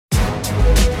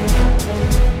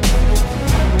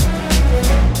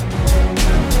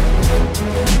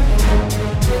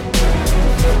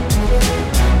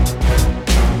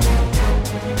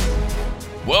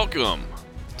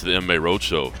to the MMA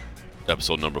Roadshow,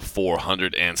 episode number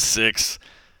 406.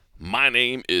 My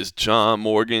name is John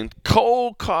Morgan.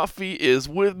 Cold Coffee is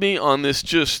with me on this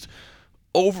just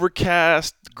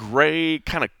overcast, gray,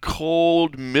 kind of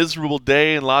cold, miserable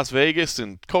day in Las Vegas.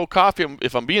 And Cold Coffee,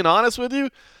 if I'm being honest with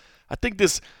you, I think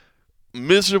this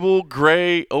miserable,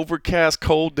 gray, overcast,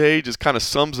 cold day just kind of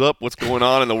sums up what's going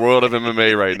on in the world of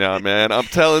MMA right now, man. I'm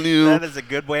telling you. That is a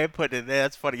good way of putting it.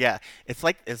 That's funny. Yeah, it's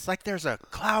like there's a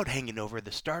cloud hanging over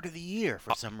the start of the year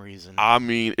for some reason. I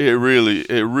mean, it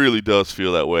really does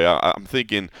feel that way. I'm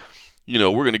thinking,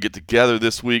 we're going to get together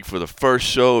this week for the first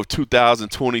show of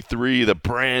 2023, the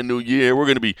brand new year. We're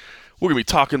going to be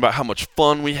talking about how much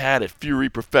fun we had at Fury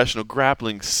Professional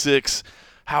Grappling 6.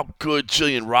 How good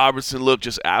Jillian Robertson looked,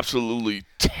 just absolutely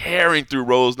tearing through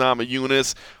Rose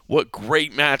Namajunas. What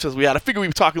great matches we had. I figured we'd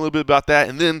be talking a little bit about that,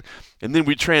 and then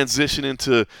we transition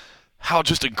into how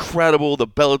just incredible the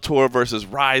Bellator versus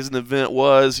Rizin event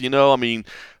was.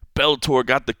 Bellator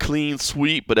got the clean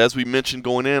sweep, but as we mentioned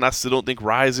going in, I still don't think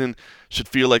Rizin should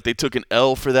feel like they took an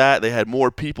L for that. They had more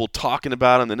people talking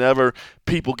about them than ever.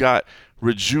 People got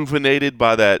rejuvenated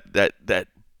by that.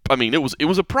 It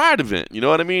was a pride event. You know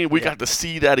what I mean? We got to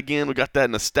see that again. We got that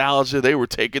nostalgia. They were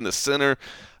taking the center.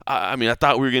 I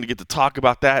thought we were going to get to talk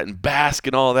about that and bask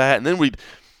and all that, and then we'd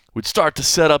start to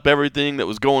set up everything that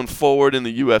was going forward in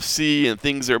the UFC and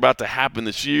things that are about to happen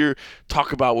this year.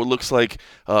 Talk about what looks like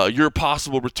your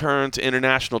possible return to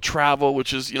international travel,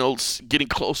 which is, getting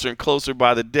closer and closer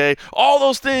by the day. All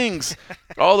those things,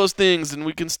 and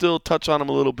we can still touch on them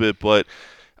a little bit. But,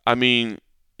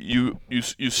 you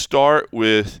start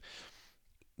with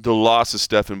the loss of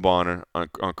Stephan Bonner on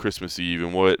Christmas Eve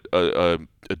and what a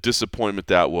disappointment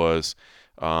that was,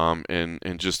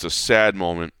 and just a sad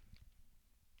moment.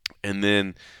 And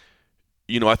then,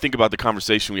 I think about the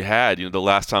conversation we had. The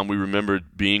last time we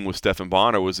remembered being with Stephan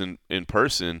Bonner was in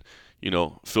person.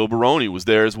 Phil Baroni was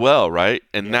there as well, right?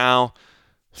 And now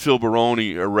Phil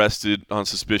Baroni arrested on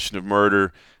suspicion of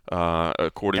murder,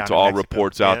 according to all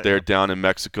reports out there, down in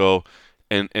Mexico.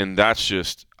 And that's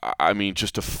just,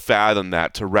 just to fathom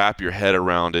that, to wrap your head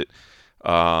around it.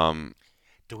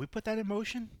 Do we put that in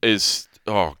motion?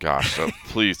 Oh gosh! So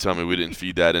please tell me we didn't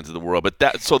feed that into the world. But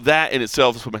that in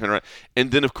itself is what my head around.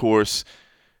 And then of course,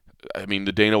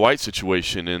 the Dana White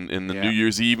situation and the New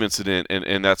Year's Eve incident,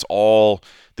 and that's all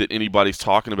that anybody's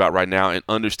talking about right now, and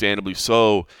understandably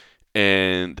so.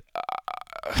 And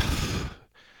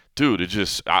dude,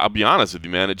 I'll be honest with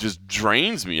you, man, it just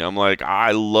drains me. I'm like,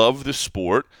 I love the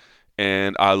sport,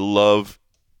 and I love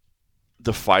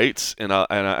the fights, and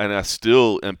I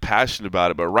still am passionate about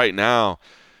it. But right now,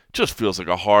 just feels like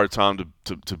a hard time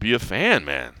to be a fan,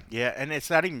 man. Yeah, and it's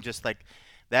not even just like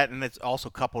that, and it's also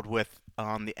coupled with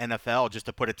the NFL, just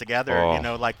to put it together,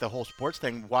 like the whole sports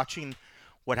thing, watching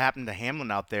what happened to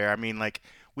Hamlin out there.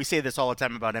 We say this all the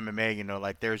time about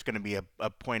MMA, there's going to be a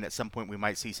point at some point we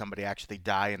might see somebody actually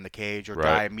die in the cage or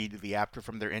die immediately after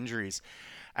from their injuries.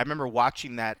 I remember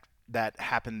watching that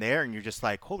happen there, and you're just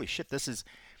like, holy shit, this is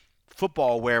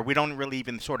football where we don't really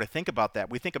even sort of think about that.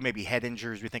 We think of maybe head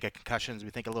injuries, we think of concussions, we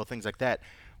think of little things like that.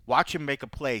 Watch him make a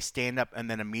play, stand up, and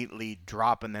then immediately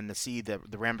drop, and then to see the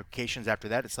ramifications after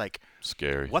that, it's like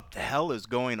scary. What the hell is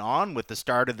going on with the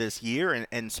start of this year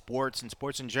and sports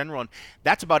in general? And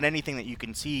that's about anything that you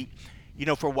can see.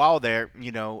 For a while there,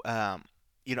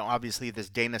 obviously this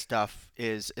Dana stuff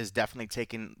is definitely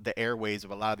taking the airways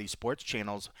of a lot of these sports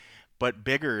channels, but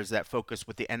bigger is that focus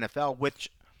with the NFL,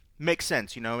 which makes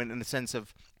sense, in the sense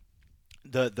of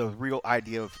the real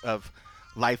idea of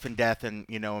life and death, and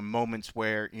moments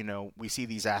where we see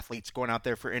these athletes going out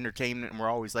there for entertainment, and we're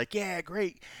always like, yeah,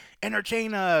 great,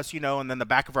 entertain us, and then the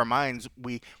back of our minds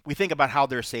we think about how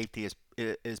their safety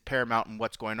is paramount and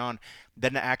what's going on.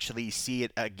 Then to actually see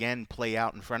it again play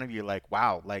out in front of you, like,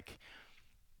 wow, like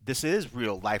this is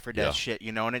real life or death shit,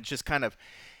 and it's just kind of,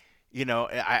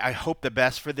 I hope the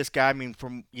best for this guy.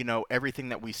 From everything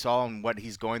that we saw and what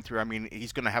he's going through,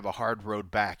 he's going to have a hard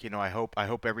road back. I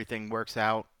hope everything works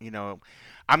out.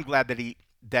 I'm glad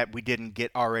that we didn't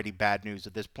get already bad news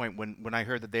at this point. When I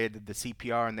heard that they did the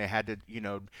CPR and they had to,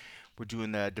 we're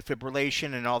doing the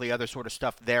defibrillation and all the other sort of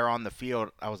stuff there on the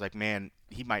field, I was like, man,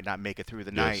 he might not make it through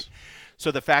the night.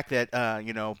 So the fact that,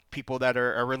 people that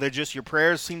are religious, your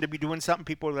prayers seem to be doing something.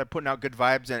 People that are putting out good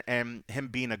vibes, and him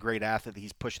being a great athlete,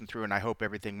 he's pushing through, and I hope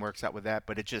everything works out with that.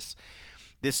 But it just,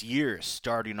 this year is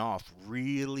starting off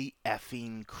really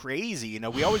effing crazy.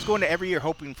 We always go into every year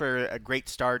hoping for a great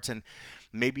starts, and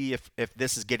maybe if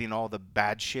this is getting all the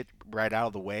bad shit right out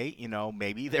of the way,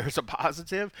 maybe there's a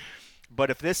positive. But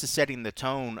if this is setting the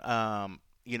tone,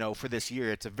 for this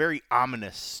year, it's a very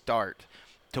ominous start.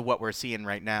 to what we're seeing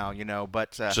right now,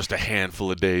 but Just a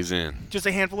handful of days in. just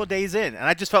a handful of days in, and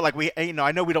I just felt like I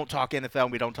know we don't talk NFL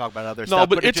and we don't talk about other No, stuff,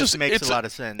 but but it just makes a lot of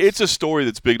it's sense. a story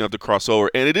that's big enough to cross over,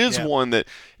 and it is Yeah. one that,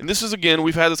 and this is again,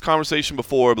 we've had this conversation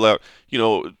before about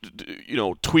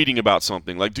tweeting about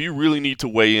something. Like, do you really need to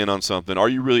weigh in on something? Are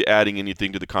you really adding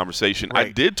anything to the conversation? I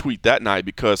Right. did tweet that night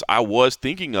because I was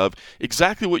thinking of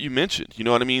exactly what you mentioned. You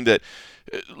know what I mean? That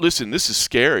listen, this is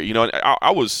scary. And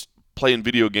I was playing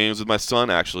video games with my son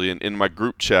actually in my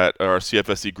group chat, our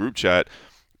CFSC group chat.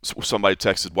 Somebody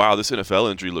texted, "Wow, this NFL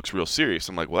injury looks real serious."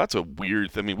 I'm like, "Well, that's a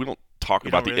weird. I mean, we don't talk You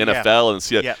about don't the really, yeah, NFL and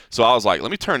see it." yeah, So I was like,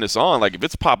 "Let me turn this on. Like, if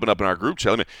it's popping up in our group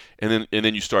chat, let me." And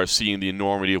then you start seeing the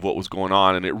enormity of what was going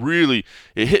on, and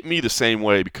it hit me the same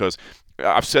way because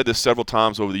I've said this several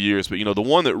times over the years, but the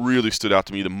one that really stood out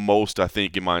to me the most, I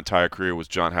think, in my entire career was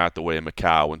John Hathaway in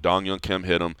Macau when Dong Young Kim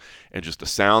hit him, and just the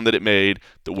sound that it made,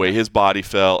 the way yeah. his body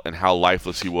felt, and how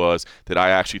lifeless he was, that I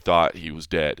actually thought he was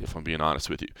dead. If I'm being honest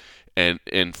with you.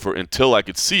 And for until I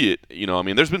could see it, I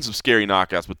mean, there's been some scary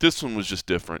knockouts, but this one was just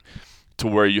different, to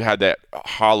where you had that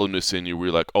hollowness in you, where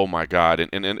you're like, oh my god,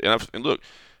 and look,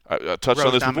 I touched on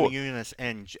Rose this before. Namajunas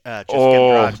and Jessica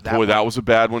Oh Andrade, that boy, that one was a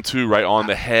bad one too, right on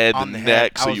the head, the on the head.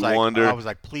 neck, so you I wonder. was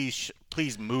like, please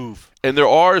move. And there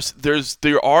are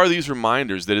these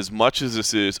reminders that as much as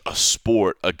this is a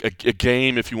sport, a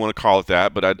game, if you want to call it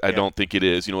that, but I Yeah, don't think it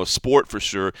is. A sport for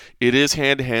sure. It is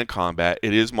hand-to-hand combat.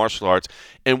 It is martial arts.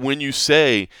 And when you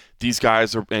say these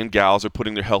guys and gals are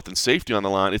putting their health and safety on the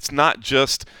line, it's not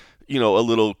just a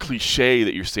little cliche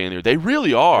that you're saying there. They really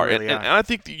they are. And, really and, are. and I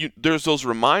think that there's those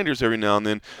reminders every now and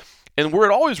then. And where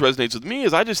it always resonates with me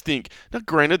is I just think, now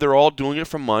granted, they're all doing it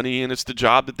for money and it's the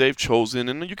job that they've chosen,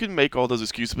 and you can make all those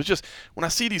excuses, but just when I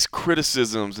see these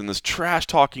criticisms and this trash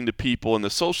talking to people and the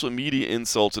social media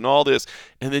insults and all this,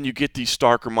 and then you get these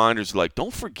stark reminders like,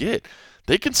 don't forget,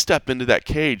 they can step into that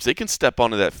cage, they can step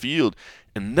onto that field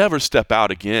and never step out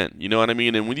again. You know what I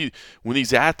mean? And when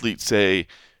these athletes say,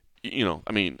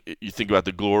 I mean, you think about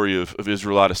the glory of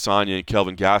Israel Adesanya and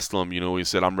Kelvin Gastelum. He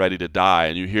said, "I'm ready to die,"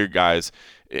 and you hear guys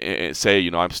say,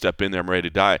 "I'm step in there, I'm ready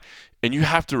to die," and you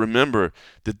have to remember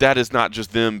that that is not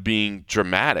just them being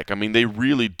dramatic. I mean, they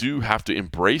really do have to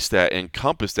embrace that,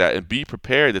 encompass that, and be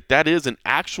prepared that that is an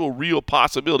actual, real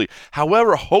possibility.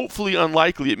 However, hopefully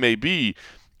unlikely it may be,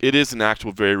 it is an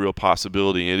actual, very real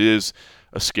possibility. It is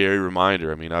a scary reminder.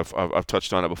 I mean, I've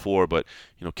touched on it before, but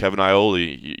Kevin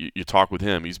Iole, you talk with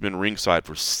him. He's been ringside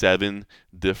for 7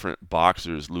 different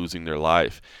boxers losing their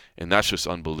life, and that's just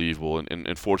unbelievable. And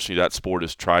unfortunately, that sport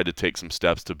has tried to take some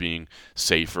steps to being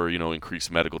safer. Increase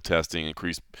medical testing,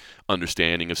 increase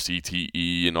understanding of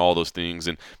CTE, and all those things.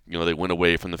 And they went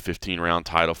away from the 15-round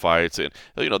title fights, and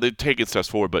they've taken steps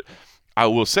forward. But I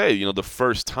will say, the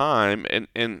first time,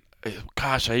 and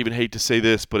gosh, I even hate to say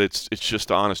this, but it's just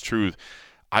the honest truth.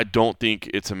 I don't think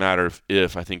it's a matter of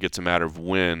if. I think it's a matter of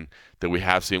when that we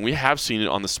have seen. We have seen it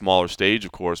on the smaller stage,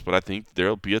 of course, but I think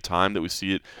there'll be a time that we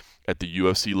see it at the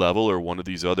UFC level or one of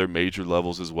these other major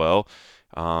levels as well.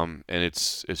 And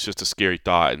it's just a scary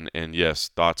thought. And yes,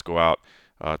 thoughts go out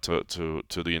to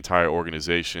the entire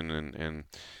organization and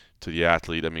to the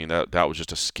athlete. I mean, that was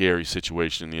just a scary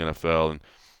situation in the NFL. And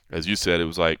as you said, it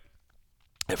was like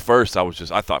at first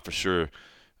I thought for sure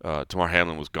Tamar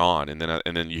Hamlin was gone, and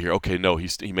then you hear, okay, no,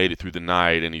 he made it through the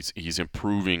night, and he's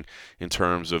improving in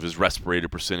terms of his respirator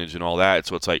percentage and all that.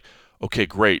 So it's like, okay,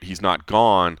 great, he's not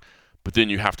gone, but then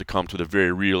you have to come to the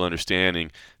very real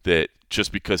understanding that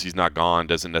just because he's not gone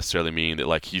doesn't necessarily mean that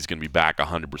like he's going to be back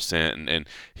 100%, and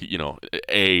he,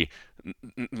 a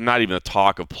not even a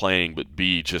talk of playing, but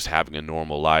B, just having a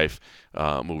normal life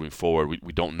moving forward.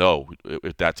 We don't know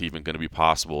if that's even going to be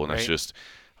possible, and that's Right. just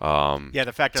Yeah,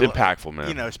 the fact it's that impactful,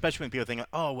 man. especially when people think,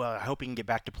 oh well, I hope he can get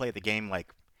back to play the game.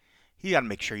 Like you got to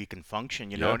make sure you can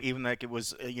function. Yeah, And even like it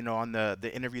was, on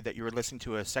the interview that you were listening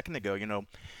to a second ago.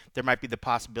 There might be the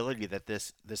possibility that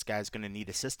this guy's going to need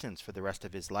assistance for the rest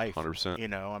of his life.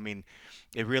 100%. I mean,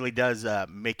 it really does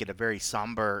make it a very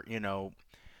somber,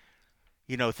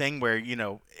 thing where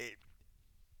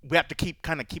we have to keep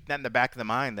that in the back of the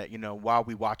mind that while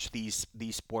we watch these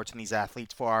sports and these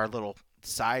athletes for our little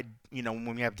side,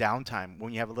 when we have downtime,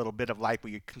 when you have a little bit of life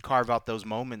where you can carve out those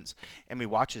moments, and we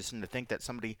watch this, and to think that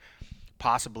somebody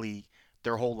possibly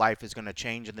their whole life is going to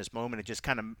change in this moment, it just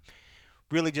kind of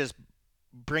really just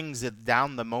brings it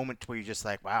down the moment to where you're just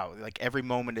like, wow, like every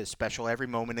moment is special, every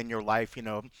moment in your life,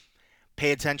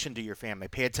 pay attention to your family,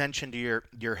 pay attention to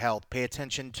your health, pay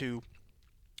attention to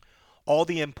all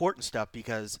the important stuff,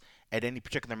 because at any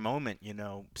particular moment,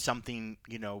 something,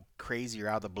 crazy or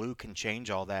out of the blue can change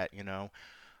all that.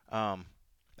 Um,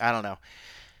 I don't know.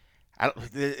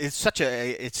 it's such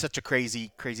a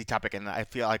crazy topic, and I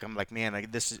feel like I'm like, man, I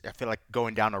feel like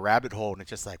going down a rabbit hole, and it's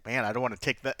just like, man, I don't want to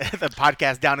take the the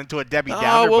podcast down into a Debbie Oh,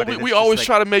 Downer, well, but we it's just always like,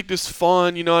 try to make this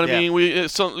fun, you know what I yeah,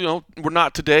 mean? We're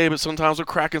not today, but sometimes we're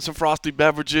cracking some frosty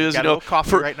beverages, got a little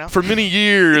coffee right now. for many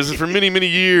years, for many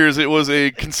years, it was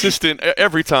a consistent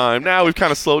every time. Now we've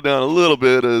kind of slowed down a little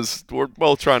bit as we're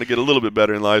both trying to get a little bit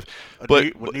better in life.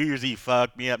 New Year's Eve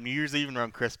fucked me up. New Year's Eve and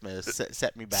around Christmas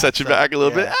set me back. Set you back a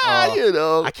little bit.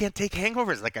 I can't take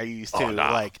hangovers like I used to. Oh,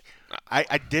 no. Like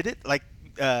I did it like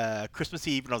Christmas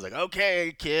Eve, and I was like,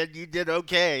 okay, kid, you did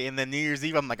okay. And then New Year's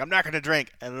Eve, I'm like, I'm not gonna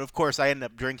drink. And of course, I ended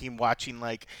up drinking, watching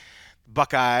like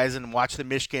Buckeyes and watch the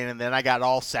Michigan, and then I got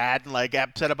all sad and like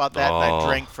upset about that, and I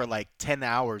drank for like 10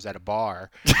 hours at a bar.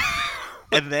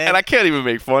 And then And I can't even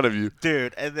make fun of you.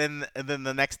 dude, and then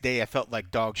the next day I felt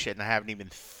like dog shit, and I haven't even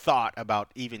thought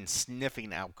about even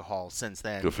sniffing alcohol since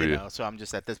then. Good for you. So I'm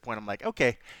just at this point, I'm like,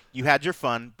 okay, you had your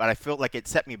fun, but I felt like it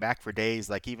set me back for days.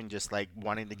 Like even just like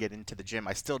wanting to get into the gym,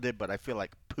 I still did, but I feel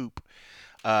like poop.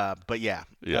 But yeah,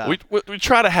 Yeah, we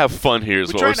try to have fun here. Is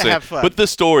we're what trying we're to saying. have fun. But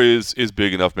this story is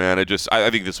big enough, man. I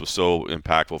think this was so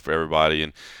impactful for everybody,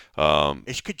 and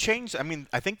it could change. I mean,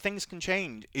 I think things can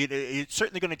change. It's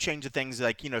certainly going to change the things,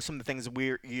 like some of the things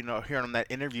we're hearing on that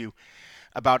interview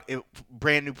about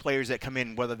brand new players that come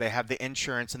in, whether they have the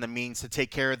insurance and the means to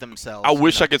take care of themselves. I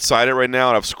wish I could cite it right now,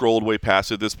 and I've scrolled way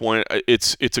past it at this point.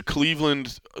 It's a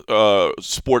Cleveland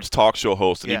sports talk show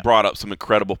host, and he brought up some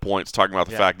incredible points talking about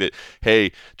the fact that,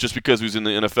 hey, just because he was in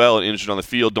the NFL and injured on the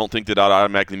field, don't think that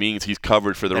automatically means he's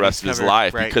covered for the rest of his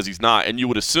life, because he's not. And you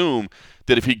would assume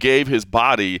that if he gave his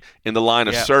body in the line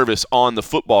of service on the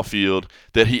football field,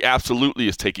 that he absolutely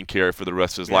is taken care of for the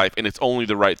rest of his life, and it's only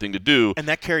the right thing to do. And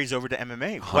that carries over to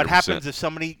MMA. 100%. What happens if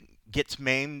somebody gets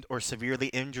maimed or severely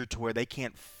injured to where they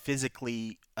can't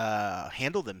physically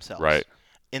handle themselves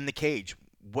in the cage?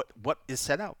 What is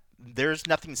set out? There's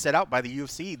nothing set out by the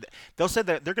UFC. They'll say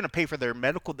that they're going to pay for their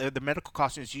medical. The medical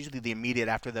cost is usually the immediate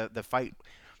after the fight.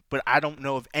 But I don't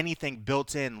know of anything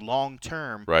built in long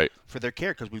term for their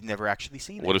care, because we've never actually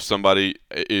seen it. What if somebody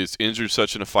is injured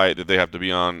such in a fight that they have to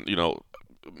be on,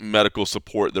 medical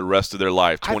support the rest of their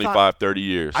life, 25, 30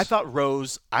 years? I thought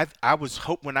Rose, I was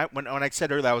when I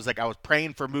said earlier, I was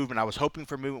praying for movement. I was hoping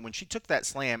for movement. When she took that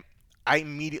slam, I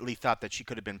immediately thought that she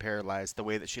could have been paralyzed the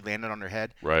way that she landed on her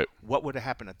head. Right. What would have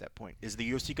happened at that point? Is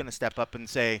the UFC going to step up and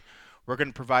say, we're going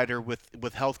to provide her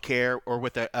with health care, or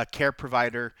with a care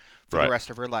provider for the rest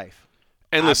of her life?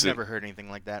 And listen, I've never heard anything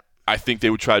like that. I think they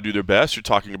would try to do their best. You're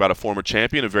talking about a former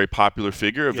champion, a very popular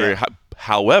figure,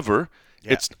 however,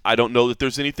 I don't know that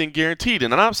there's anything guaranteed.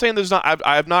 And I'm not saying there's not.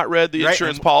 I have not read the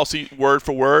insurance policy word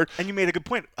for word. And you made a good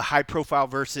point. A high profile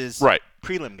versus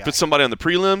prelim guy. If it's somebody on the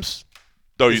prelims,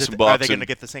 throw you some bucks. Are they going to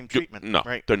get the same treatment? No,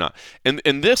 they're not.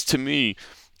 And this, to me,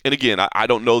 and again, I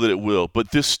don't know that it will,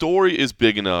 but this story is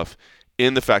big enough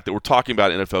in the fact that we're talking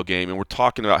about an NFL game and we're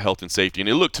talking about health and safety. And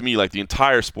it looked to me like the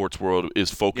entire sports world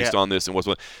is focused on this.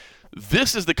 And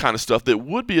this is the kind of stuff that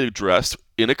would be addressed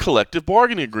in a collective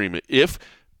bargaining agreement if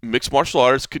mixed martial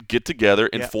artists could get together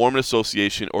and form an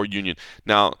association or union.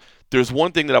 Now, there's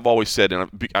one thing that I've always said,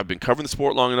 and I've been covering the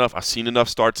sport long enough, I've seen enough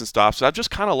starts and stops, and I've just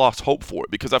kind of lost hope for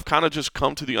it, because I've kind of just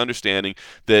come to the understanding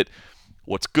that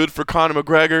what's good for Conor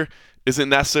McGregor isn't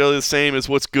necessarily the same as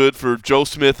what's good for Joe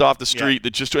Smith off the street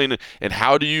that just trained. And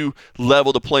how do you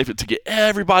level the playing field to get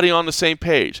everybody on the same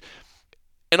page?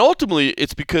 And ultimately,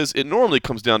 it's because it normally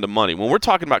comes down to money. When we're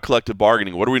talking about collective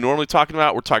bargaining, what are we normally talking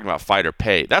about? We're talking about fighter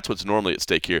pay. That's what's normally at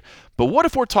stake here. But what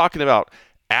if we're talking about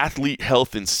athlete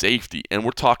health and safety, and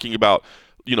we're talking about,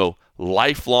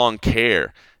 lifelong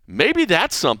care? Maybe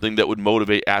that's something that would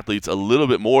motivate athletes a little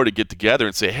bit more to get together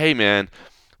and say, hey, man,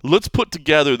 let's put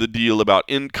together the deal about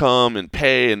income and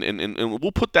pay, and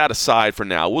we'll put that aside for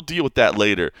now. We'll deal with that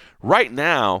later. Right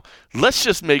now, let's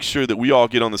just make sure that we all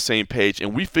get on the same page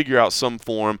and we figure out some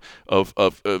form of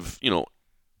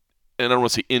and I don't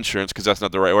want to say insurance because that's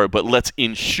not the right word, but let's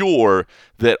ensure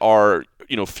that our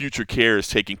future care is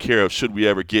taken care of should we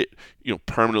ever get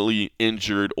permanently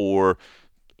injured or,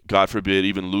 God forbid,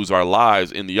 even lose our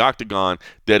lives in the octagon,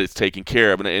 that it's taken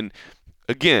care of. And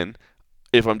again,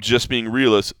 if I'm just being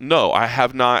realist, no, I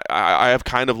have not. I have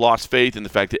kind of lost faith in the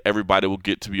fact that everybody will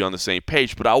get to be on the same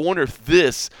page. But I wonder if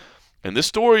this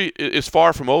story is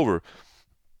far from over,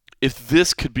 if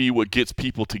this could be what gets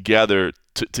people together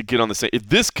to get on the same, if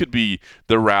this could be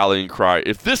the rallying cry,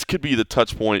 if this could be the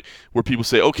touch point where people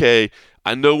say, okay,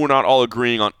 I know we're not all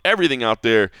agreeing on everything out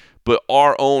there, but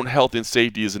our own health and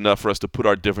safety is enough for us to put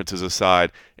our differences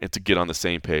aside and to get on the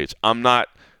same page. I'm not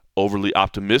overly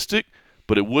optimistic,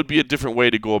 but it would be a different way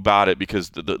to go about it because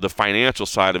the financial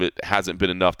side of it hasn't been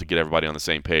enough to get everybody on the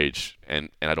same page, and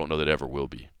I don't know that it ever will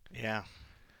be. Yeah.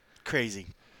 Crazy.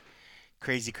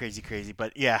 Crazy, crazy, crazy.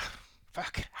 But yeah.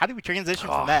 Fuck. How do we transition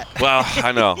from that? Well,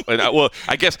 I know. And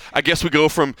I guess we go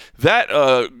from that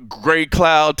gray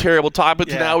cloud, terrible topic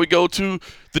to now we go to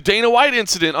the Dana White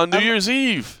incident on New Year's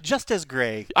Eve. Just as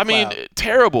gray. I mean,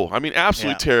 terrible. I mean,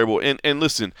 absolutely terrible. And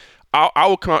listen, I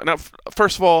will come out now.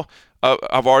 First of all,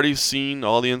 I've already seen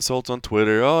all the insults on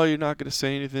Twitter. Oh, you're not going to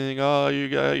say anything. Oh,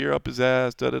 you're up his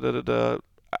ass. Da da da da da.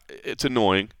 It's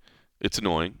annoying. It's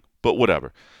annoying. But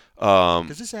whatever.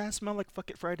 Does this ass smell like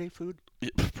Fuck It Friday food?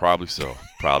 Probably so.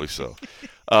 Probably so.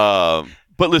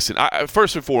 But listen,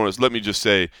 first and foremost, let me just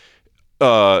say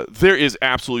there is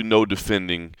absolutely no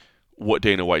defending what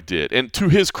Dana White did. And to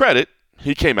his credit,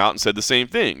 he came out and said the same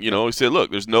thing. You know, he said,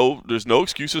 look, there's no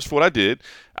excuses for what I did.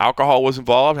 Alcohol was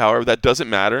involved. However, that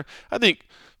doesn't matter. I think,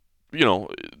 you know,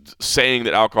 saying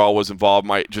that alcohol was involved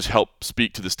might just help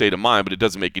speak to the state of mind, but it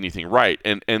doesn't make anything right.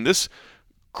 And this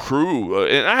crew,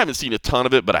 and I haven't seen a ton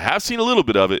of it, but I have seen a little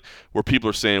bit of it where people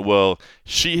are saying, well,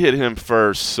 she hit him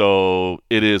first, so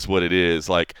it is what it is.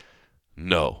 Like,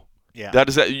 no. Yeah.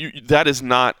 That is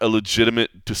not a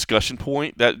legitimate discussion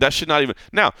point. That should not even.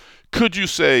 Now, could you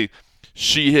say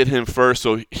she hit him first,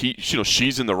 so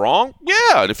she's in the wrong?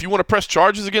 Yeah, and if you want to press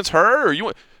charges against her,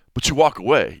 but you walk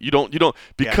away. You don't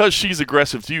because she's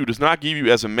aggressive to you does not give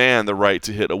you as a man the right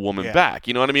to hit a woman back.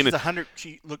 You know what I mean?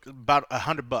 She looked about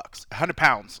 $100, 100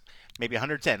 pounds, maybe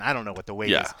 110. I don't know what the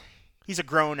weight is. He's a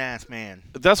grown ass man.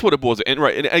 That's what it was. And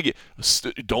right, and again,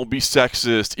 don't be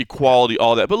sexist, equality,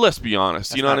 all that. But let's be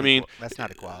honest. You know what I mean? That's not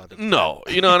equality. No,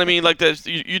 you know what I mean. Like that,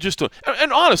 you just don't.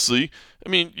 And honestly, I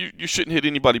mean, you shouldn't hit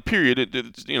anybody. Period.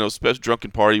 It's, you know, special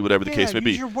drunken party, whatever the case may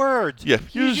be. Use your words. Yeah,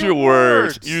 use your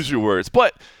words. Use your words.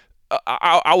 But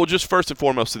I will just first and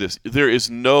foremost to this: there is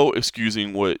no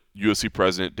excusing what UFC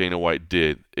President Dana White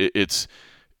did. It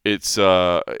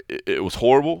was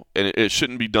horrible, and it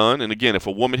shouldn't be done. And again, if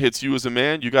a woman hits you as a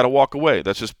man, you got to walk away.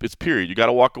 It's period. You got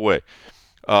to walk away.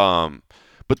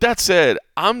 But that said,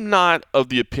 I'm not of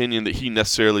the opinion that he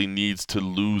necessarily needs to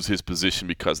lose his position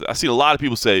because I see a lot of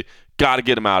people say, got to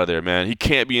get him out of there, man. He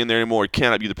can't be in there anymore. He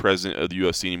cannot be the president of the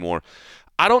UFC anymore.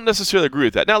 I don't necessarily agree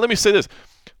with that. Now, let me say this.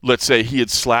 Let's say he had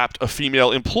slapped a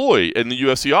female employee in the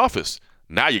UFC office.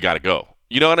 Now you got to go.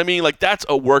 You know what I mean? Like, that's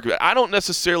a work. I don't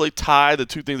necessarily tie the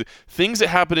two things. Things that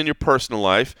happen in your personal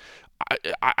life,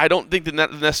 I don't think that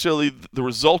necessarily the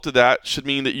result of that should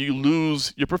mean that you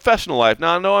lose your professional life.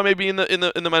 Now, I know I may be in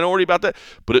the minority about that,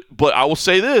 but I will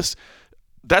say this.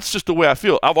 That's just the way I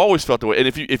feel. I've always felt the way. And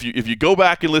if you go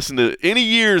back and listen to any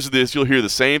years of this, you'll hear the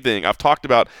same thing. I've talked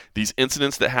about these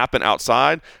incidents that happen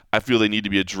outside. I feel they need to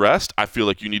be addressed. I feel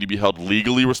like you need to be held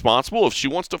legally responsible. If she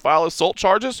wants to file assault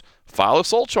charges, file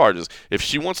assault charges. If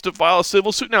she wants to file a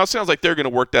civil suit, now it sounds like they're going to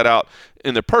work that out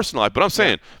in their personal life. But I'm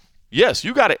saying, yes,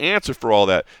 you got to answer for all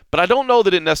that. But I don't know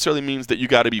that it necessarily means that you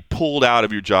got to be pulled out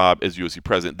of your job as UFC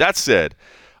president. That said,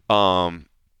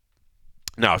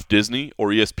 now, if Disney or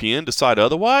ESPN decide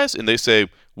otherwise and they say,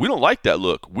 we don't like that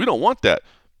look, we don't want that,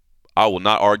 I will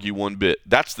not argue one bit.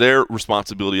 That's their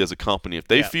responsibility as a company. If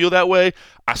they feel that way,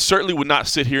 I certainly would not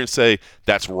sit here and say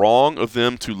that's wrong of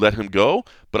them to let him go,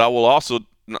 but I will also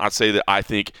not say that I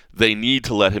think they need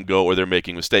to let him go or they're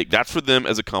making a mistake. That's for them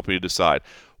as a company to decide.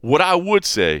 What I would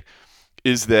say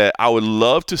is that I would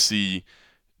love to see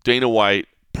Dana White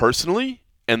personally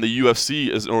and the UFC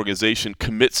as an organization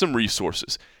commit some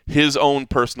resources, his own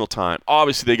personal time.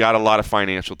 Obviously, they got a lot of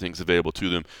financial things available to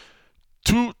them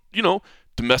to,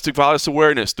 domestic violence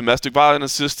awareness, domestic violence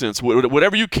assistance,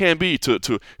 whatever you can be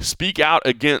to speak out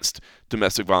against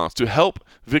domestic violence, to help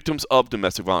victims of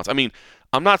domestic violence. I mean,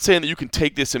 I'm not saying that you can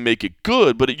take this and make it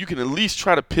good, but you can at least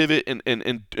try to pivot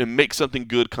and make something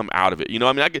good come out of it.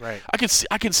 I mean,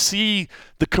 I can see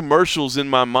the commercials in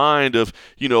my mind of,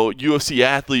 UFC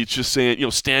athletes just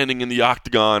saying, standing in the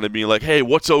octagon and being like, hey,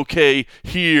 what's okay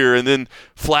here? And then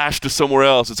flash to somewhere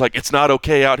else. It's like, it's not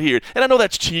okay out here. And I know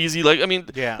that's cheesy. Like, I mean,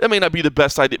 that may not be the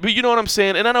best idea, but you know what I'm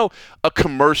saying? And I know a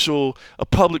commercial, a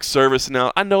public service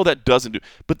now, I know that doesn't do,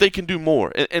 but they can do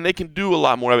more and they can do a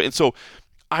lot more of it. And so,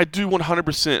 I do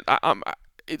 100%.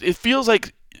 It feels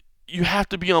like you have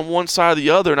to be on one side or the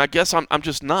other, and I guess I'm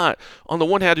just not. On the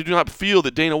one hand, I do not feel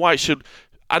that Dana White should.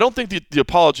 I don't think the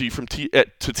apology from to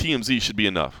TMZ should be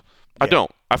enough. I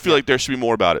don't. I feel like there should be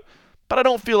more about it. But I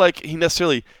don't feel like he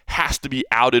necessarily has to be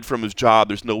outed from his job.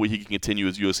 There's no way he can continue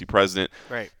as UFC president.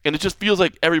 Right. And it just feels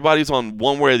like everybody's on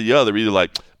one way or the other. Either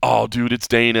like, oh, dude, it's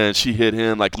Dana and she hit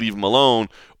him, like leave him alone,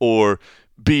 or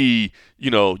B, you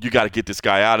got to get this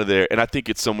guy out of there. And I think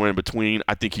it's somewhere in between.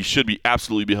 I think he should be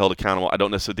absolutely be held accountable. I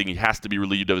don't necessarily think he has to be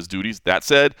relieved of his duties. That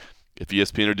said, if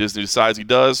ESPN or Disney decides he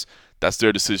does, that's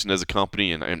their decision as a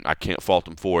company, and I can't fault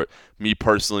them for it. Me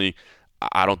personally,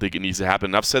 I don't think it needs to happen.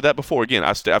 And I've said that before. Again,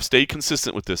 I've stayed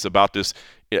consistent with this about this.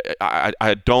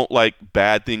 I don't like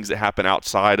bad things that happen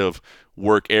outside of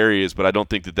work areas, but I don't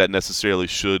think that necessarily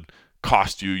should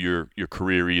cost you your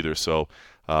career either. So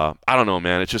I don't know,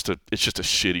 man. It's just a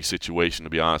shitty situation, to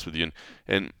be honest with you.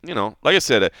 And like I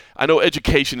said, I know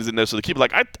education isn't necessarily key.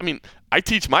 But like I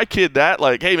teach my kid that,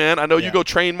 like, hey man, I know you go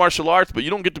train martial arts, but you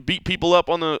don't get to beat people up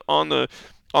on the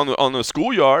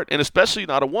schoolyard, and especially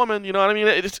not a woman. You know what I mean?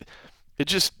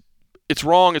 It's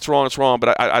wrong. It's wrong.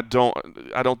 But I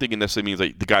don't think it necessarily means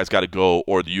like the guy's got to go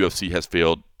or the UFC has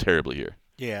failed terribly here.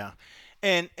 Yeah.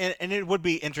 And it would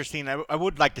be interesting. I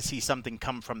would like to see something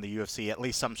come from the UFC, at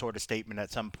least some sort of statement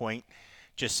at some point,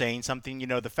 just saying something.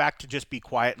 The fact to just be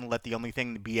quiet and let the only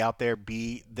thing to be out there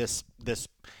be this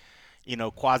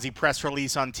quasi press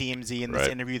release on TMZ and this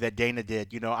interview that Dana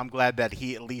did. I'm glad that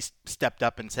he at least stepped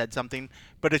up and said something,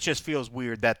 but it just feels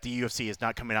weird that the UFC is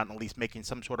not coming out and at least making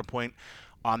some sort of point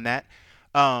on that.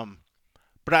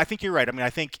 But I think you're right. I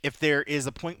think if there is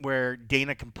a point where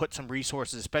Dana can put some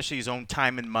resources, especially his own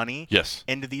time and money,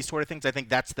 into these sort of things, I think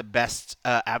that's the best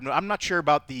avenue. I'm not sure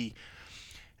about the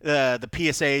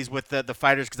PSAs with the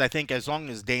fighters, because I think as long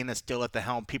as Dana's still at the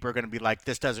helm, people are going to be like,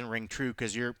 this doesn't ring true,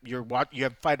 because you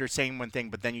have fighters saying one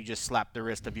thing, but then you just slap the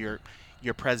wrist of your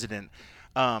president.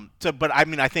 But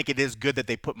I think it is good that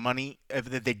they put money,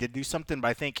 that they did do something. But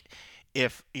I think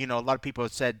if a lot of people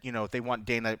have said if they want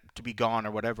Dana to be gone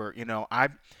or whatever,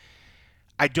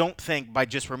 I don't think by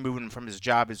just removing him from his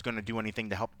job is going to do anything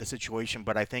to help the situation.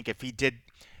 But I think if he did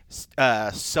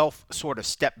self sort of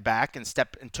step back and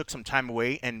took some time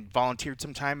away and volunteered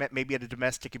some time at maybe at a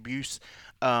domestic abuse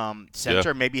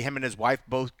center, maybe him and his wife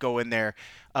both go in there.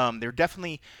 They're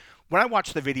definitely. When I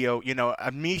watched the video,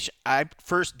 Amish, I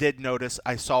first did notice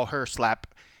I saw her slap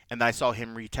and I saw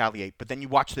him retaliate. But then you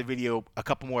watch the video a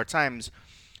couple more times,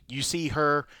 you see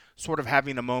her sort of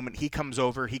having a moment. He comes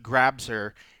over, he grabs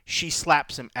her, she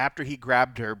slaps him after he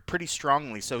grabbed her pretty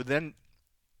strongly. So then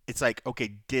it's like,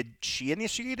 okay, did she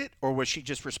initiate it or was she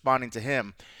just responding to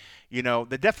him? They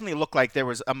definitely looked like there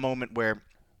was a moment where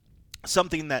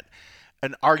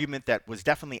an argument that was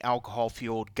definitely alcohol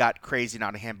fueled got crazy and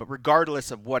out of hand. But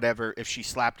regardless of whatever, if she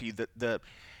slapped you,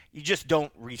 you just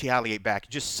don't retaliate back.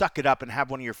 You just suck it up and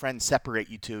have one of your friends separate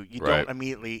you two. You don't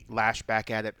immediately lash back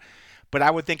at it. But I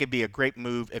would think it'd be a great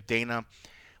move if Dana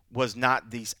was not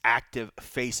the active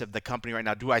face of the company right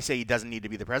now. Do I say he doesn't need to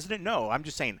be the president? No, I'm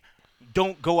just saying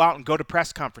don't go out and go to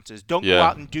press conferences. Don't go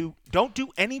out and don't do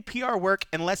any PR work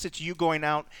unless it's you going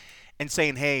out and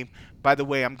saying, hey, by the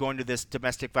way, I'm going to this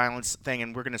domestic violence thing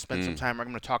and we're going to spend some time. I'm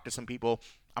going to talk to some people.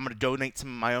 I'm going to donate some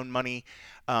of my own money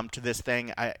to this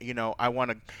thing. I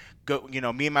want to go,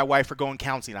 me and my wife are going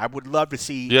counseling. I would love to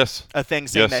see a thing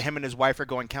saying that him and his wife are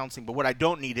going counseling. But what I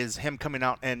don't need is him coming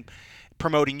out and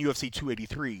promoting UFC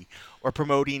 283 or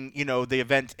promoting, the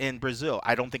event in Brazil.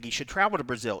 I don't think he should travel to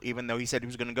Brazil, even though he said he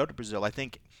was going to go to Brazil. I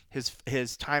think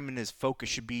his time and his focus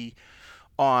should be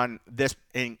on this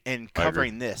and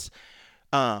covering this.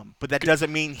 But that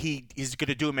doesn't mean he's going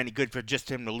to do him any good for just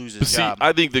him to lose his job.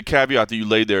 I think the caveat that you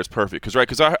laid there is perfect.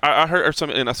 Because I heard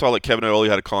something, and I saw like Kevin Early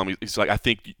had a column. He's like, I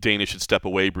think Dana should step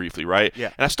away briefly, right?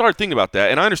 Yeah. And I started thinking about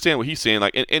that, and I understand what he's saying.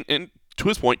 Like, and to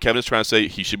his point, Kevin is trying to say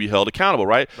he should be held accountable,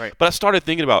 right? Right. But I started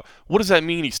thinking about, what does that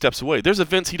mean he steps away? There's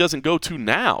events he doesn't go to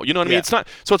now. You know what I mean? It's not.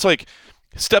 So it's like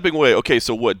stepping away. Okay,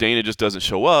 so what? Dana just doesn't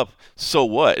show up. So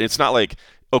what? It's not like,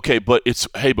 okay, but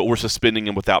we're suspending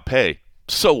him without pay.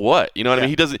 So what? You know what I mean?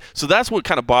 He doesn't. So that's what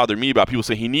kind of bothered me about people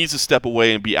saying he needs to step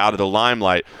away and be out of the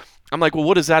limelight. I'm like, well,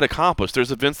 what does that accomplish?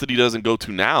 There's events that he doesn't go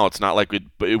to now. It's not like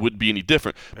it would be any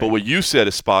different. Right. But what you said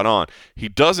is spot on. He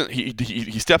doesn't.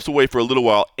 He steps away for a little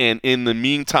while, and in the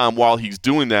meantime, while he's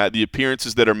doing that, the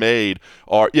appearances that are made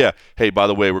are, hey, by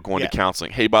the way, we're going to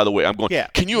counseling. Hey, by the way, I'm going. Yeah.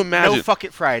 Can you imagine? No fuck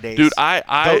it Fridays, dude.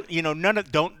 If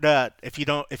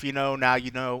you know now,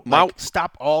 you know.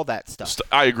 Stop all that stuff.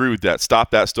 I agree with that.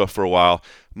 Stop that stuff for a while.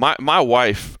 My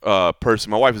wife, my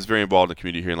wife is very involved in the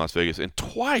community here in Las Vegas, and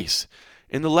twice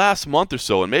in the last month or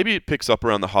so, and maybe it picks up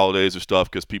around the holidays or stuff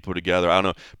because people are together, I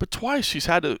don't know, but twice she's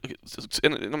had to,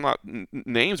 and I'm not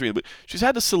names or anything, but she's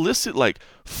had to solicit like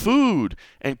food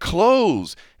and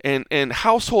clothes and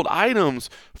household items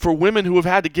for women who have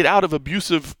had to get out of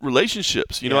abusive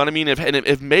relationships. You know what I mean?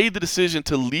 Have made the decision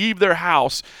to leave their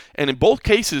house, and in both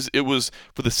cases it was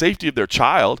for the safety of their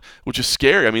child, which is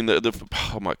scary. I mean,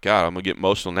 oh my God, I'm gonna get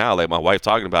emotional now. Like my wife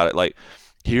talking about it, like.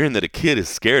 hearing that a kid is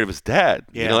scared of his dad.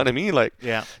 You know Yeah. what I mean? Like,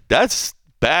 Yeah. that's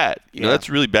bad. Yeah. That's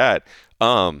really bad.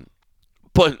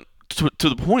 But to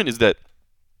the point is that,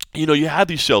 you have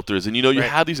these shelters and, you Right.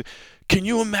 have these. Can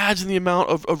you imagine the amount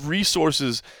of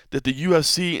resources that the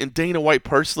UFC and Dana White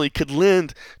personally could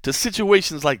lend to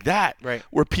situations like that Right.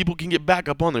 where people can get back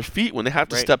up on their feet when they have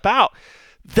to Right. step out?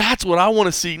 That's what I want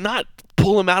to see, not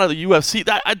pull him out of the UFC.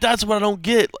 That's what I don't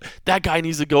get. That guy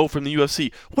needs to go from the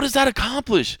UFC. What does that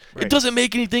accomplish? It Right. doesn't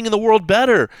make anything in the world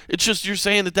better. It's just you're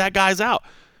saying that guy's out.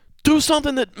 Do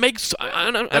something that makes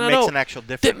I That don't makes know an actual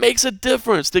that difference. makes a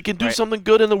difference. That can do Right. something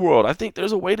good in the world. I think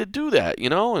there's a way to do that,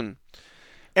 and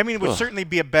I mean, it would ugh. certainly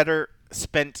be a better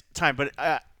spent time, but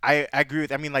I agree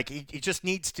with. I mean, like he just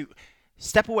needs to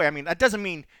step away. I mean, that doesn't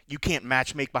mean you can't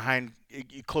match make behind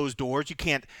closed doors. You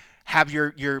can't have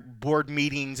your board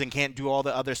meetings and can't do all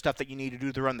the other stuff that you need to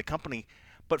do to run the company.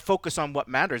 But focus on what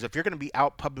matters. If you're going to be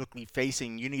out publicly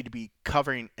facing, you need to be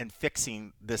covering and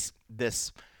fixing this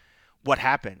what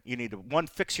happened. You need to one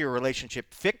fix your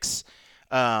relationship, fix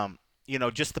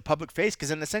just the public face,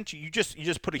 because in a sense you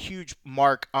just put a huge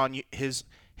mark on his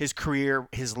career,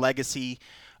 his legacy.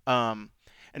 And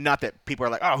not that people are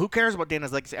like, oh, who cares about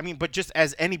Dana's legacy? I mean, but just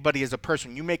as anybody, as a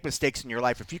person, you make mistakes in your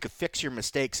life. If you could fix your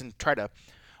mistakes and try to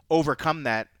overcome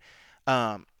that,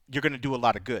 you're going to do a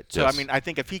lot of good. So, I Yes. mean, I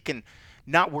think if he can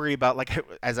not worry about, like,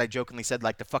 as I jokingly said,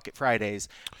 like the fuck it Fridays,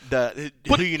 the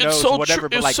But who you it's know, so whatever,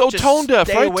 but it's like so just tone deaf,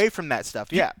 stay right? away from that stuff.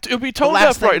 Yeah. It'll be The tone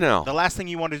last deaf right thing, now. the last thing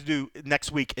you want to do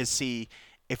next week is see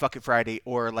a fuck it Friday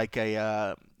or like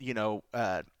a,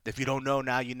 if you don't know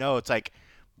now, you know. It's like,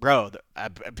 bro,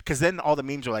 because then all the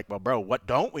memes are like, well, bro, what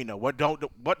don't we know? What don't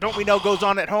we know goes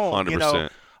on at home? 100%.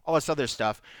 All this other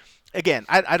stuff. Again,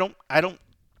 I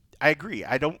agree.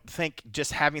 I don't think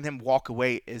just having him walk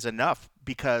away is enough,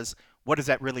 because what does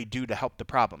that really do to help the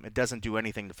problem? It doesn't do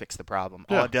anything to fix the problem.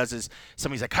 All Yeah. it does is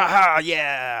somebody's like, ha ha,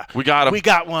 yeah, We got him. we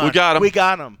got one, We got him. we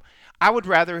got him. I would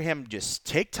rather him just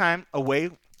take time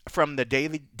away from the day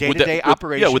to day Yeah,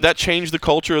 operations. would that change the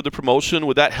culture of the promotion?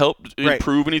 Would that help Right.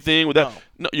 improve anything? Would that? No.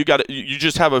 No, you got to. You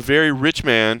just have a very rich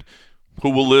man who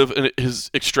will live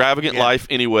his extravagant Yeah. life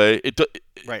anyway.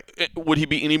 Right. Would he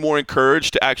be any more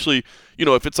encouraged to actually,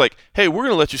 if it's like, hey, we're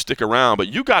going to let you stick around, but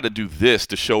you got to do this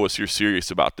to show us you're serious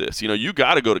about this. You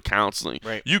got to go to counseling.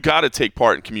 Right. You got to take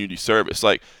part in community service.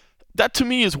 Like, that to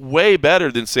me is way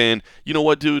better than saying, you know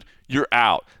what, dude, you're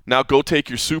out. Now go take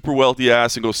your super wealthy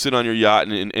ass and go sit on your yacht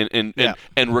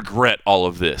and regret all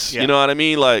of this. Yeah. You know what I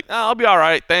mean? Like, oh, I'll be all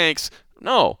right, thanks.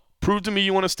 No. Prove to me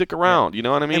you want to stick around. You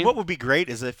know what I mean? And what would be great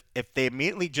is if they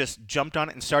immediately just jumped on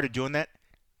it and started doing that,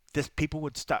 this people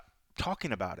would stop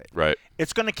talking about it. Right.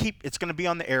 It's gonna be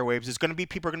on the airwaves. It's gonna be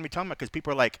people are gonna be talking about, because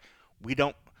people are like, we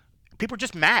don't. People are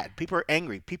just mad. People are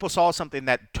angry. People saw something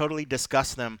that totally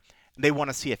disgusts them. They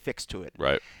want to see a fix to it.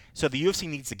 Right. So the UFC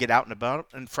needs to get out and about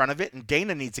in front of it, and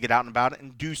Dana needs to get out and about it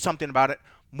and do something about it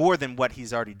more than what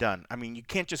he's already done. I mean, you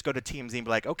can't just go to TMZ and be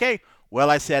like, okay, well,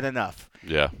 I said enough.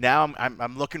 Yeah. Now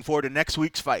I'm looking forward to next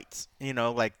week's fights.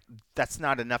 Like, that's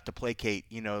not enough to placate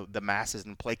the masses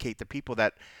and placate the people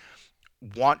that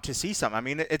want to see something. I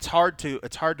mean, it's hard to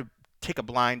take a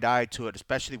blind eye to it,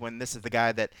 especially when this is the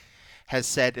guy that has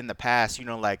said in the past,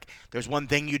 like, there's one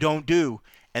thing you don't do,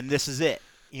 and this is it.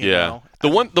 You know? The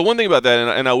one thing about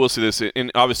that, and I will say this, and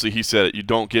obviously he said it, you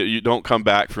don't come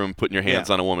back from putting your hands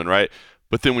Yeah. on a woman, right?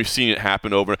 But then we've seen it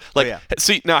happen over. Like, yeah.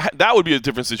 see, now that would be a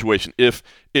different situation if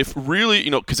really,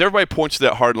 because everybody points to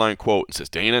that hardline quote and says,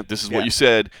 Dana, this is what Yeah. you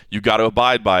said, you got to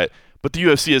abide by it. But the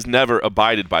UFC has never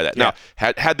abided by that. Yeah.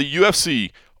 Now, had the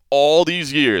UFC all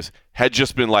these years had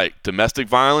just been like, domestic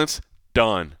violence,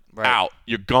 done. Right. Out.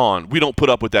 You're gone. We don't put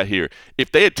up with that here. If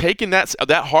they had taken that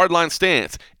hardline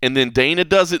stance and then Dana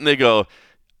does it and they go,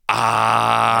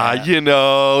 Yeah. it's Yeah.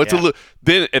 a little.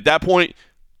 Then at that point,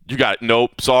 you got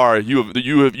nope. Sorry,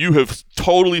 you have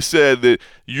totally said that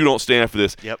you don't stand for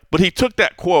this. Yep. But he took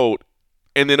that quote,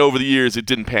 and then over the years, it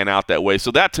didn't pan out that way.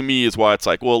 So that to me is why it's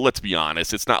like, well, let's be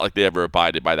honest. It's not like they ever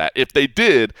abided by that. If they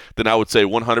did, then I would say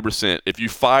 100%. If you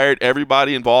fired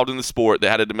everybody involved in the sport that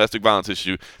had a domestic violence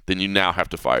issue, then you now have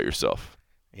to fire yourself.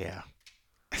 Yeah.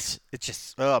 It's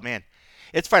just, oh man,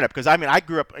 it's fired up, because I mean, I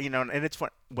grew up, and it's fun.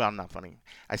 Well, not funny.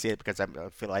 I say it because I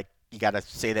feel like you got to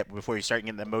say that before you start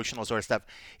getting the emotional sort of stuff.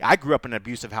 I grew up in an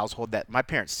abusive household that my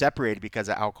parents separated because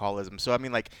of alcoholism. So I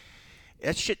mean, like,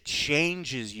 that shit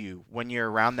changes you when you're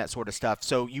around that sort of stuff.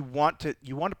 So you want to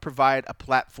provide a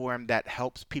platform that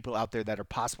helps people out there that are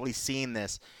possibly seeing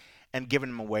this and giving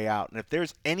them a way out. And if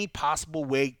there's any possible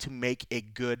way to make a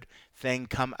good thing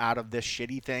come out of this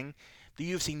shitty thing,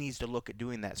 The UFC needs to look at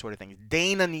doing that sort of thing.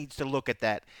 Dana needs to look at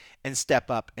that and step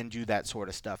up and do that sort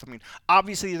of stuff. I mean,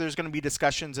 obviously there's going to be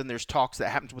discussions and there's talks that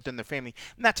happens within their family,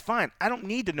 and that's fine. I don't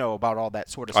need to know about all that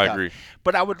sort of I stuff. agree.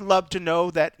 But I would love to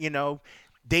know that,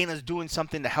 Dana's doing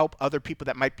something to help other people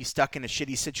that might be stuck in a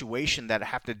shitty situation that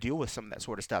have to deal with some of that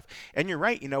sort of stuff. And you're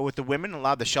right, with the women, a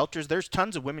lot of the shelters, there's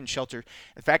tons of women's shelters.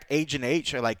 In fact, Agent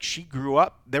H, are like, she grew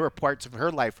up, there were parts of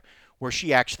her life where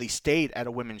she actually stayed at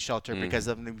a women's shelter because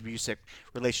of an abusive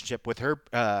relationship with her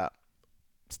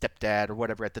stepdad or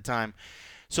whatever at the time.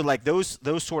 So like those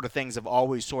sort of things have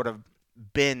always sort of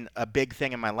been a big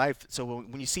thing in my life. So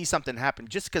when you see something happen,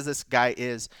 just because this guy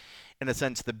is, in a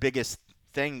sense, the biggest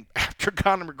thing after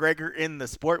Conor McGregor in the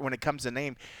sport when it comes to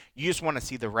name, you just want to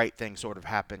see the right thing sort of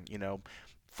happen.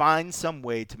 Find some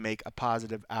way to make a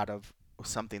positive out of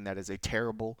something that is a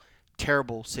terrible,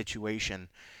 terrible situation,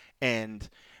 and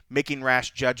making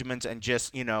rash judgments and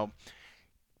just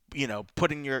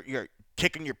putting your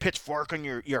kicking your pitchfork on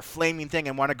your flaming thing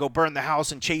and want to go burn the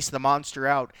house and chase the monster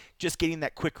out. Just getting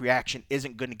that quick reaction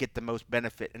isn't going to get the most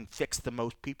benefit and fix the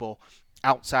most people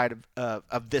outside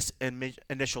of this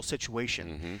initial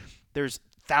situation. There's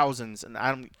thousands and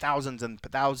thousands and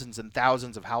thousands and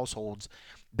thousands of households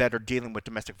that are dealing with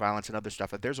domestic violence and other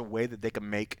stuff. If there's a way that they can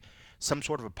make some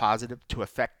sort of a positive to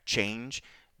affect change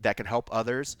that can help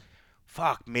others,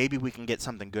 maybe we can get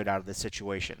something good out of this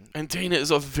situation. And Dana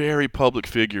is a very public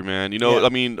figure, man. Yeah. I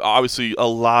mean, obviously, a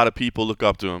lot of people look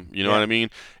up to him. You know what I mean?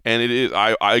 And it is.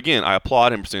 I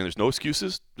applaud him for saying there's no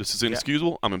excuses. This is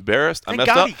inexcusable. I'm embarrassed. I Thank messed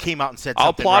God up. he came out and said I'll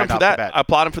something applaud right him for off that. the bat. I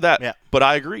applaud him for that. Yeah. But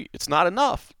I agree, it's not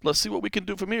enough. Let's see what we can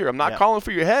do from here. I'm not calling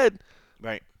for your head.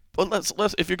 Right. But let's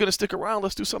if you're gonna stick around,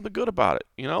 let's do something good about it.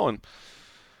 And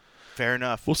Fair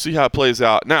enough. we'll see how it plays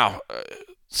out. Now,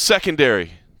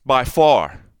 secondary by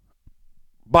far.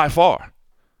 But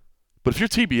if you're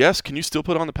TBS, can you still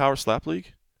put on the Power Slap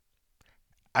League?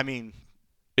 I mean,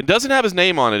 it doesn't have his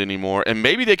name on it anymore, and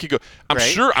maybe they could go.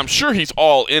 I'm sure he's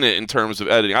all in it in terms of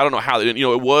editing. I don't know how they didn't.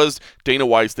 It was Dana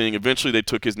White's thing. Eventually, they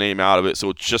took his name out of it, so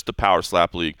it's just the Power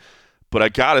Slap League. But I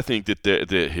gotta think that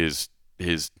his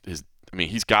I mean,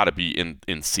 he's got to be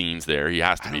in scenes there. He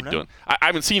has to be doing. I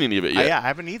haven't seen any of it yet. Yeah, I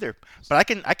haven't either. But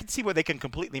I can see where they can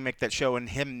completely make that show and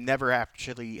him never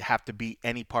actually have to be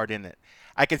any part in it.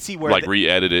 I could see where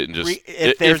re-edit it and just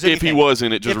if he was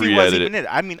in it, just re-edit it.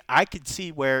 I mean, I could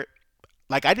see where.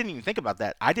 Like, I didn't even think about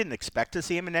that. I didn't expect to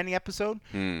see him in any episode.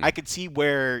 I could see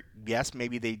where, yes,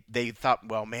 maybe they thought,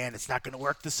 well, man, it's not going to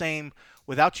work the same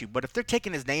without you. But if they're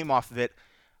taking his name off of it,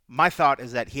 my thought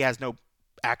is that he has no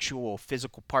actual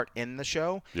physical part in the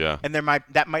show. Yeah. And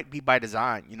that might be by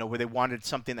design, where they wanted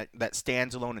something that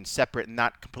stands alone and separate and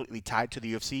not completely tied to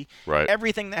the UFC. Right.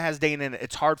 Everything that has Dana in it,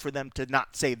 it's hard for them to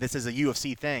not say this is a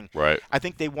UFC thing. Right. I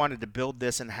think they wanted to build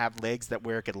this and have legs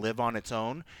where it could live on its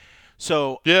own.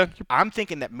 So yeah, I'm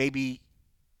thinking that maybe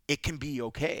it can be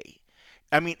okay.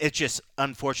 I mean, it's just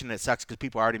unfortunate. It sucks because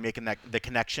people are already making the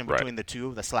connection between the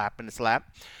two, the slap and the slap.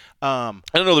 I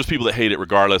don't know. There's people that hate it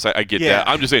regardless. I get that.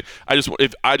 I'm just saying.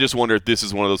 I just wonder if this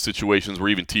is one of those situations where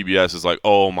even TBS is like,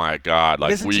 oh my god,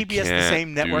 like isn't we TBS can't the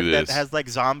same network do this. that has like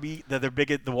zombie? They're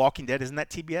big at The Walking Dead. Isn't that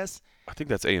TBS? I think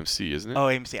that's AMC, isn't it? Oh,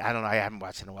 AMC. I don't know. I haven't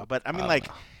watched it in a while, but I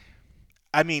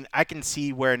mean, I can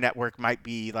see where a network might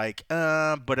be like,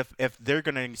 but if they're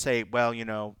gonna say, well,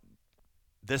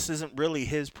 this isn't really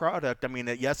his product. I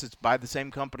mean, yes, it's by the same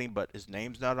company, but his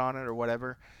name's not on it or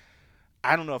whatever.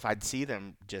 I don't know if I'd see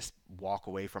them just walk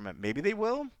away from it. Maybe they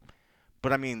will,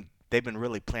 but I mean, they've been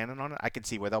really planning on it. I can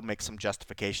see where they'll make some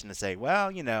justification to say,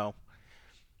 well,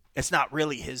 it's not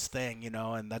really his thing,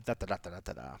 and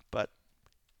da-da-da-da-da-da-da. But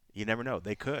you never know.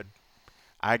 They could.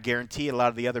 I guarantee a lot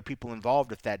of the other people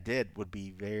involved, if that did, would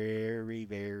be very,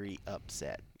 very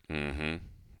upset. Mm-hmm.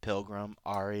 Pilgrim,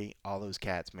 Ari, all those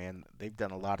cats, man, they've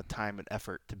done a lot of time and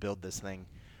effort to build this thing.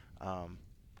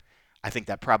 I think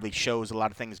that probably shows a lot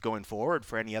of things going forward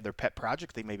for any other pet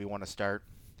project they maybe want to start.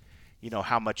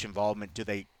 How much involvement do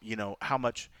they, how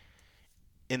much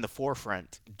in the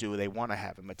forefront do they want to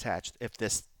have him attached if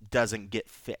this doesn't get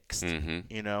fixed,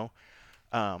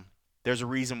 There's a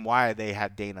reason why they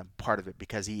had Dana part of it,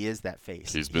 because he is that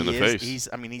face. He's been the face.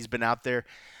 He's been out there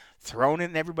throwing it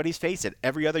in everybody's face at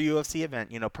every other UFC event,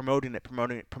 promoting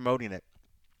it.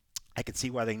 I could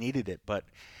see why they needed it, but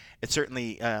it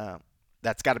certainly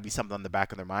that's got to be something on the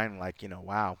back of their mind, like,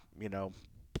 wow,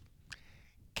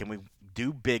 can we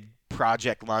do big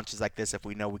project launches like this if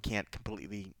we know we can't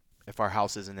completely, if our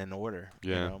house isn't in order?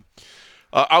 Yeah.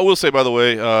 I will say, by the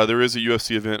way, there is a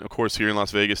UFC event, of course, here in Las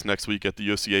Vegas next week at the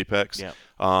UFC Apex. Yeah.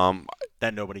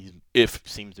 That nobody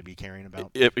seems to be caring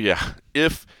about.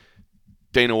 If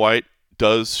Dana White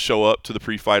does show up to the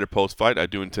pre-fight or post-fight, I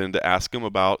do intend to ask him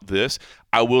about this.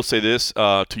 I will say this,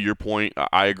 to your point,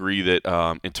 I agree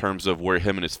that in terms of where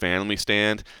him and his family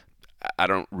stand, I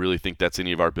don't really think that's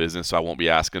any of our business, so I won't be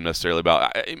asking necessarily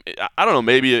about. I don't know,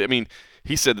 maybe, I mean,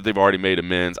 he said that they've already made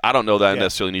amends. I don't know that I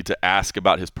necessarily need to ask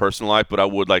about his personal life, but I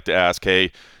would like to ask,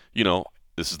 hey,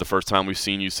 this is the first time we've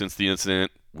seen you since the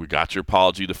incident. We got your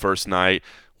apology the first night.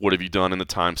 What have you done in the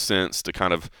time since to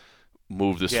kind of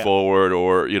move this forward,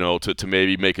 or to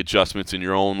maybe make adjustments in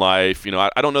your own life?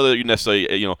 I don't know that you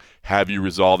necessarily have you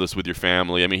resolve this with your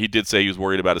family. I mean, he did say he was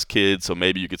worried about his kids, so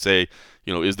maybe you could say,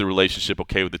 is the relationship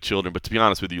okay with the children? But to be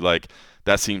honest with you, like,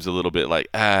 that seems a little bit like,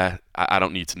 I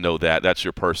don't need to know that. That's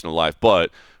your personal life.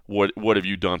 But what have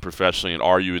you done professionally, and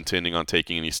are you intending on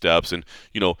taking any steps? And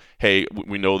hey,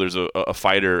 we know there's a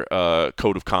fighter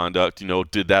code of conduct.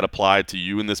 Did that apply to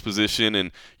you in this position?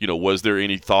 And was there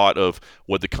any thought of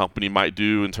what the company might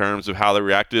do in terms of how they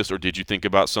react to this, or did you think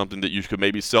about something that you could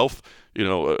maybe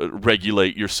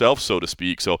regulate yourself, so to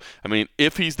speak? So, I mean,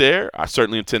 if he's there, I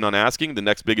certainly intend on asking. The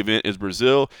next big event is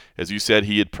Brazil. As you said,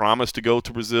 he had promised to go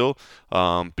to Brazil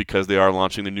because they are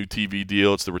launching the new TV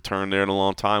deal. It's the return there in a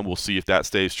long time. We'll see if that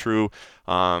stays true.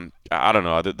 I don't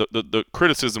know. The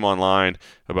criticism online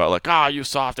about, like, you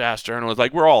soft-ass journalist,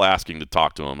 like, we're all asking to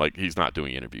talk to him. Like, he's not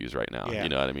doing interviews right now. Yeah. You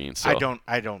know what I mean? So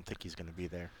I don't think he's going to be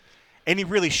there. And he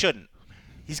really shouldn't.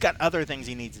 He's got other things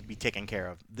he needs to be taken care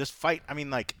of. This fight, I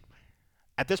mean, like,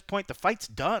 at this point, the fight's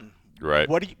done. Right.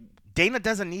 Dana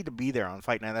doesn't need to be there on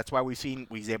fight night. That's why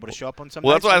he's able to show up on some.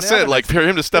 Well, that's what I said. Like, for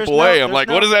him to step away, I'm like,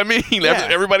 what does that mean? Yeah.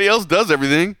 Everybody else does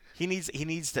everything. He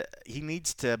needs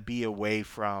to be away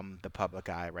from the public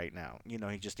eye right now.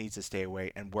 He just needs to stay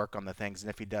away and work on the things. And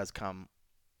if he does come,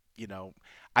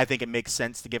 I think it makes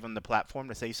sense to give him the platform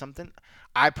to say something.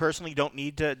 I personally don't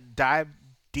need to dive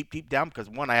deep down because,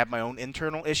 one, I have my own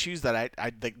internal issues that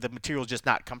the material's just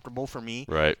not comfortable for me.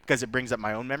 Right. Because it brings up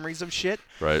my own memories of shit.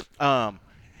 Right.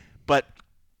 But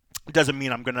it doesn't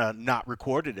mean I'm gonna not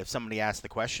record it if somebody asks the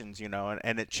questions,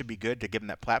 and it should be good to give him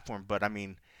that platform. But I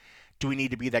mean, do we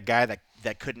need to be that guy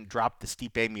that couldn't drop the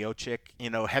Stipe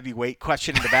Miocic, heavyweight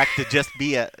question in the back to just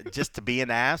be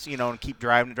an ass, and keep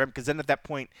driving? Because then at that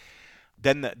point,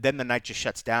 then the night just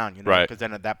shuts down, Right. Because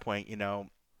then at that point,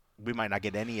 we might not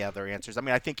get any other answers. I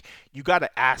mean, I think you got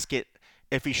to ask it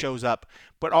if he shows up,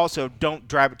 but also don't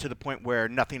drive it to the point where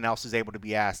nothing else is able to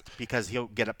be asked because he'll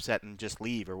get upset and just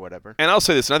leave or whatever. And I'll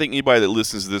say this, and I think anybody that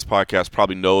listens to this podcast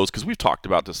probably knows, because we've talked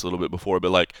about this a little bit before,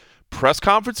 but, like, press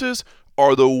conferences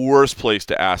are the worst place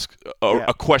to ask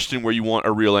a question where you want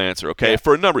a real answer, okay? Yeah.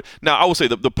 For a number. Now, I will say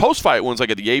the post-fight ones, like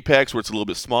at the Apex, where it's a little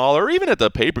bit smaller, or even at the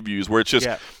pay-per-views where it's just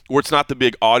where it's not the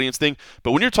big audience thing.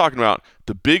 But when you're talking about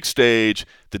the big stage,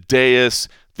 the dais,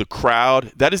 the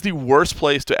crowd, that is the worst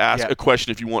place to ask a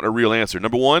question if you want a real answer.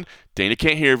 Number one, Dana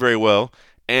can't hear very well,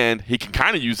 and he can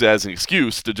kind of use that as an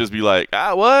excuse to just be like,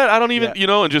 what? I don't even,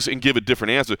 and give a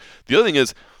different answer. The other thing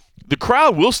is, the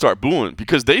crowd will start booing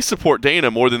because they support Dana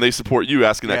more than they support you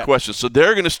asking that question. So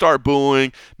they're going to start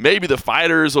booing. Maybe the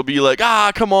fighters will be like,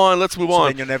 come on, let's move on.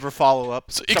 And you'll never follow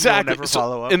up. So, exactly.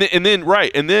 And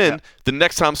then the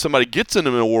next time somebody gets in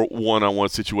a one-on-one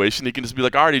situation, he can just be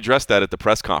like, I already addressed that at the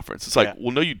press conference. It's like,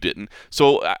 well, no, you didn't.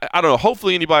 So I don't know.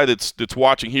 Hopefully anybody that's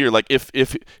watching here, like if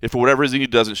for whatever reason he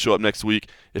doesn't show up next week,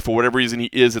 if for whatever reason he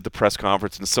is at the press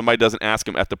conference and somebody doesn't ask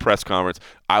him at the press conference,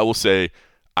 I will say,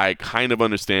 I kind of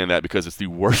understand that because it's the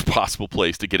worst possible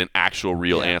place to get an actual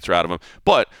real answer out of him.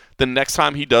 But the next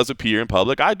time he does appear in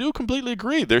public, I do completely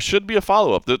agree. There should be a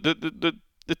follow-up. The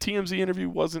TMZ interview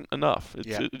wasn't enough.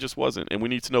 It just wasn't. And we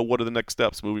need to know what are the next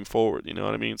steps moving forward. You know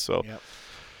what I mean? So,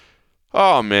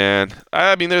 oh, man.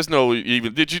 I mean, there's no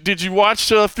even – did you watch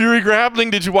Fury Grappling?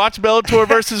 Did you watch Bellator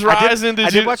versus Ryzen? I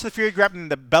did watch the Fury Grappling.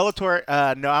 The Bellator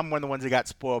no, I'm one of the ones that got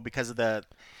spoiled because of the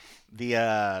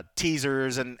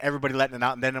teasers and everybody letting it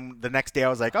out. And then the next day I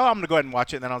was like, I'm going to go ahead and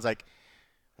watch it. And then I was like,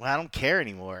 well, I don't care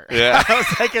anymore. Yeah. I was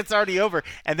like, it's already over.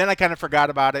 And then I kind of forgot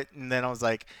about it. And then I was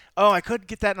like, I could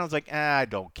get that. And I was like, I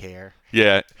don't care.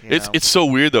 Yeah. It's so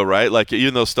weird though, right? Like,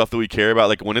 even those stuff that we care about,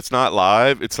 like when it's not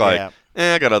live, it's like,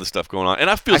 I got other stuff going on. And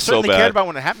I feel so bad. I certainly cared about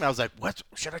when it happened. I was like, what?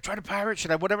 Should I try to pirate?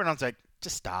 Should I whatever? And I was like,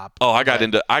 just stop. Oh, I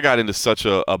got into such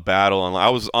a battle. I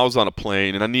was on a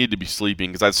plane and I needed to be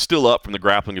sleeping because I was still up from the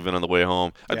grappling event on the way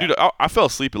home. I fell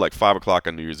asleep at like 5 o'clock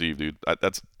on New Year's Eve, dude.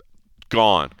 That's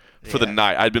gone for the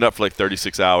night. I'd been up for like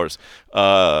 36 hours.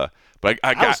 But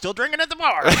I was still drinking at the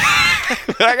bar.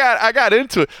 I got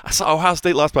into it. I saw Ohio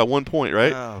State lost by 1 point,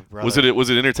 right? Oh, brother. Was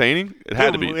it entertaining? It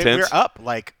had to be. Tense. We're up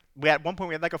like at one point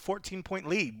we had like a 14-point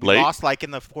lead. We Late? lost like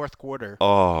in the fourth quarter.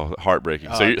 Oh, heartbreaking.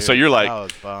 Oh, So dude, you're I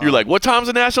was bummed. what time's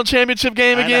the national championship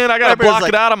game I know. again? I gotta Everybody was block like-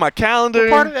 it out on my calendar.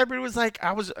 Part of everybody was like,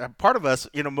 part of us,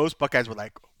 most Buckeyes were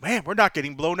like, man, we're not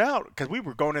getting blown out because we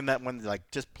were going in that one like,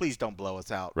 just please don't blow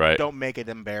us out. Right. Don't make it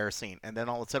embarrassing. And then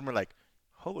all of a sudden we're like,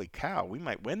 holy cow, we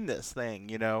might win this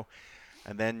thing, And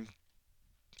then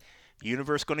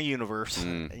universe going to universe,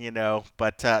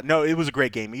 But no, it was a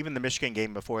great game. Even the Michigan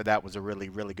game before that was a really,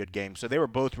 really good game. So they were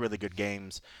both really good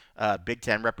games. Big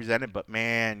Ten represented, but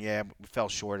man, yeah, we fell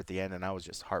short at the end, and I was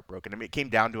just heartbroken. I mean, it came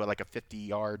down to like a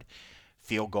 50-yard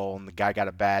field goal, and the guy got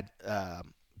a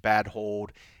bad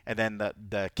hold, and then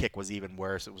the kick was even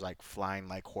worse. It was like flying,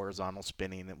 like horizontal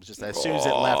spinning. It was just as soon as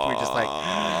it left, we were just like,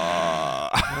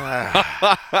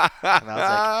 and I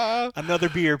was like, another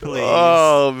beer, please.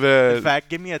 Oh man! In fact,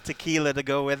 give me a tequila to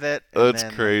go with it. That's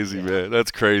crazy, man.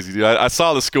 That's crazy, dude. I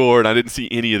saw the score and I didn't see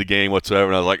any of the game whatsoever,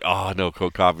 and I was like, oh no,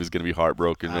 Coach Coffey's gonna be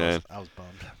heartbroken, man. I was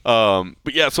bummed.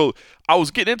 But yeah, so I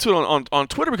was getting into it on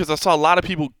Twitter because I saw a lot of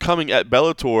people coming at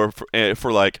Bellator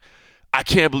for like, I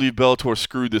can't believe Bellator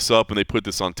screwed this up and they put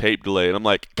this on tape delay. And I'm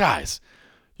like, guys,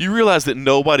 you realize that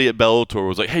nobody at Bellator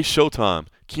was like, hey, Showtime,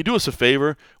 can you do us a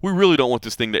favor? We really don't want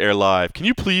this thing to air live. Can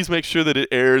you please make sure that it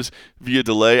airs via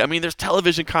delay? I mean, there's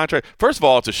television contract. First of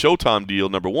all, it's a Showtime deal,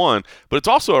 number one, but it's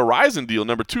also a Ryzen deal,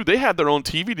 number two. They have their own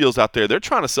TV deals out there. They're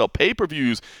trying to sell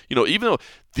pay-per-views. Even though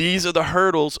these are the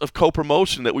hurdles of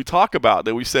co-promotion that we talk about,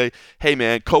 that we say, hey,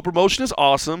 man, co-promotion is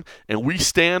awesome, and we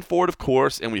stand for it, of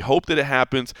course, and we hope that it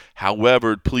happens.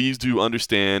 However, please do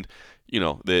understand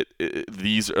that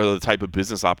these are the type of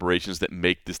business operations that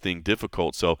make this thing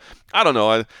difficult. So, I don't know.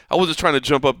 I wasn't trying to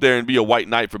jump up there and be a white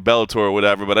knight for Bellator or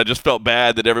whatever, but I just felt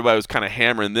bad that everybody was kind of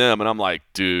hammering them. And I'm like,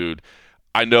 dude,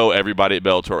 I know everybody at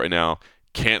Bellator right now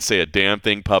can't say a damn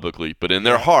thing publicly, but in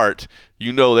their heart,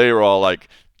 they were all like,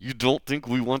 you don't think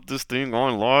we want this thing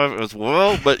on live as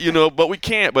well? But, but we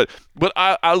can't. But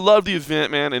I love the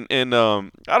event, man. And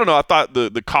I don't know. I thought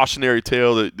the cautionary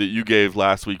tale that you gave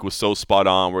last week was so spot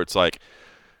on, where it's like,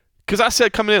 because I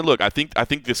said coming in, look, I think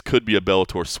this could be a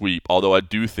Bellator sweep, although I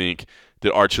do think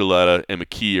that Archuleta and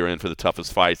McKee are in for the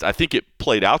toughest fights. I think it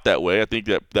played out that way. I think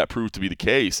that proved to be the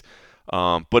case.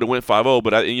 But it went 5-0.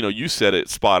 But, you said it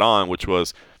spot on, which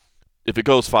was if it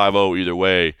goes 5-0 either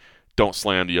way, don't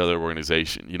slam the other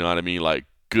organization. You know what I mean? Like,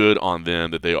 good on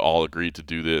them that they all agreed to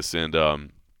do this. And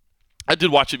I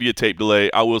did watch it via tape delay.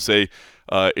 I will say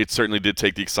it certainly did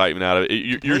take the excitement out of it.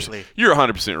 You're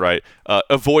 100% right.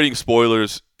 Avoiding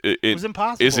spoilers it was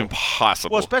impossible. Is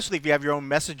impossible. Well, especially if you have your own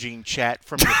messaging chat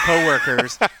from your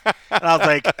coworkers. And I was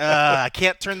like, I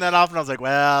can't turn that off. And I was like,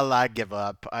 well, I give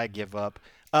up.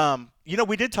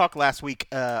 We did talk last week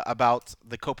about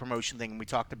the co-promotion thing. And we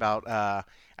talked about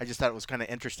I just thought it was kind of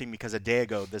interesting because a day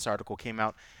ago this article came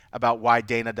out about why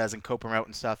Dana doesn't co-promote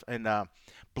and stuff. And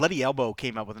Bloody Elbow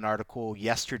came out with an article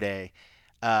yesterday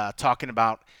talking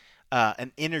about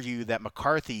an interview that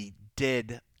McCarthy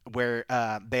did where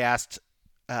they asked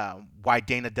why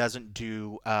Dana doesn't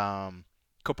do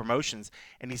co-promotions,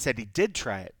 and he said he did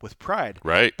try it with Pride,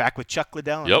 right? Back with Chuck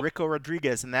Liddell and Rico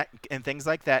Rodriguez and things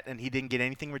like that, and he didn't get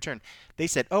anything in return. They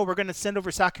said, "Oh, we're going to send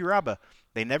over Sakuraba."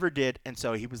 They never did, and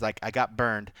so he was like, "I got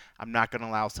burned. I'm not going to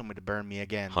allow someone to burn me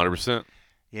again." 100%.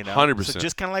 100%. So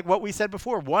just kind of like what we said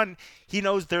before. One, he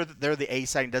knows they're the A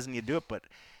side and doesn't need to do it, but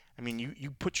I mean,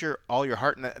 you put all your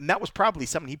heart in that, and that was probably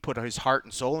something he put his heart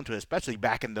and soul into, especially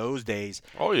back in those days.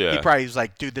 Oh yeah. He probably was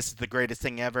like, "Dude, this is the greatest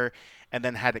thing ever," and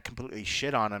then had it completely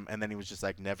shit on him, and then he was just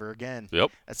like, "Never again."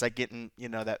 Yep. That's like getting,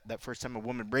 that first time a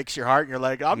woman breaks your heart, and you're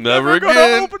like, "I'm never going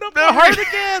to open up my heart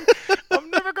again.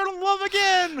 I'm never going to love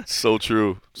again." So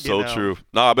true. So true.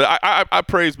 Nah, but I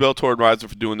praise Bellator and Ryzen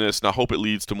for doing this, and I hope it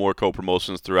leads to more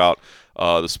co-promotions throughout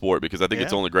the sport, because I think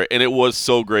it's only great. And it was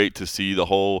so great to see the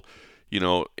whole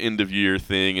end of year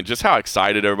thing and just how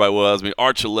excited everybody was. I mean,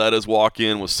 Archuleta's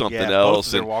walk-in was something else. Both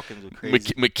of their and walk-ins were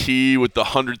crazy. McKee with the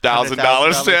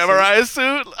 $100,000 samurai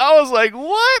suit. I was like,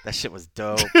 what? That shit was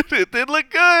dope. It did look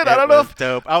good. I don't know.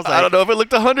 Dope. I was like, I don't know if it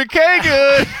looked $100K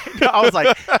good. I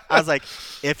was like,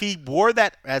 if he wore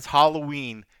that as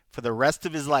Halloween for the rest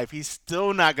of his life, he's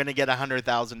still not going to get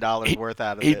 $100,000 worth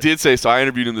out of it. He did say, so I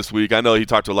interviewed him this week. I know he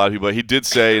talked to a lot of people, but he did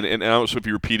say, and I'm not sure if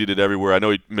he repeated it everywhere. I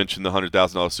know he mentioned the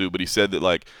 $100,000 suit, but he said that,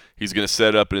 like, he's going to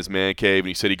set it up in his man cave, and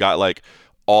he said he got, like,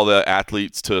 all the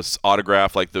athletes to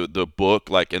autograph, like, the book,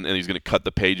 like, and he's going to cut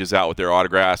the pages out with their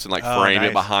autographs and, like, frame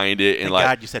it behind it. And Thank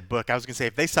God you said book. I was going to say,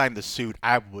 if they signed the suit,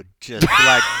 I would just be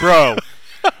like, bro,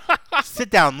 Sit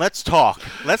down. Let's talk.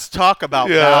 Let's talk about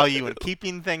Yeah. value and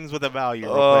keeping things with a value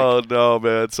real quick. Oh no,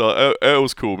 man! So it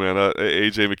was cool, man.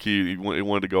 AJ McKee, he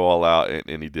wanted to go all out,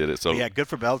 and he did it. But So yeah, good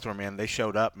for Bellator, man. They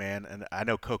showed up, man, and I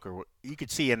know Coker. You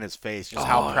could see in his face just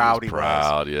how oh, proud he was.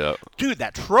 proud, yeah. Dude,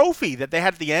 that trophy that they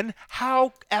had at the end,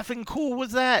 how effing cool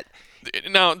was that?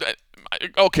 Now,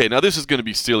 okay, now this is going to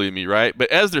be silly of me, right?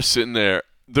 But as they're sitting there,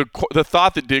 the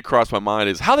thought that did cross my mind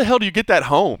is, how the hell do you get that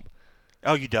home?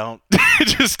 Oh, you don't. It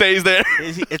just stays there.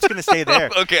 It's going to stay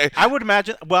there. Okay. I would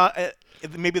imagine. Well,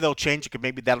 maybe they'll change it.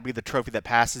 Maybe that'll be the trophy that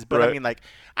passes. But Right.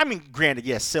 I mean, granted,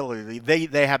 yes, silly.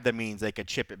 They have the means. They could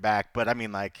chip it back. But I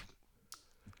mean, like,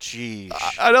 geez.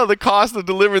 I know the cost of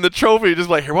delivering the trophy.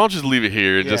 Just like, here, why don't you just leave it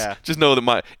here and Yeah. just know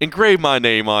that engrave my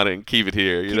name on it and keep it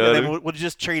here. You know, what I mean? We'll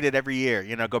just trade it every year.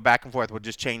 Go back and forth. We'll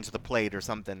just change the plate or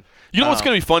something. You know what's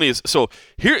going to be funny is, so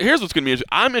here's what's going to be interesting.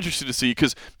 I'm interested to see,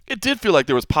 because it did feel like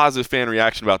there was positive fan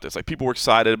reaction about this. Like, people were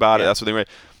excited about it. That's what they were.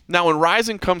 Now, when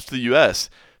Ryzen comes to the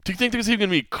U.S., do you think there's even going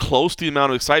to be close to the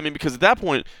amount of excitement? Because at that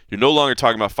point, you're no longer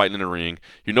talking about fighting in a ring.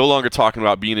 You're no longer talking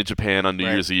about being in Japan on New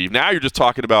Year's Eve. Now you're just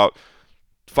talking about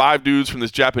 5 dudes from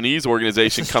this Japanese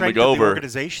organization coming over. It's the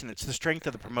organization. It's the strength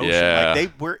of the promotion. Yeah.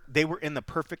 Like they were in the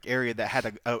perfect area that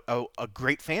had a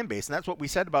great fan base, and that's what we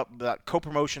said about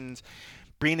co-promotions,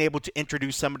 being able to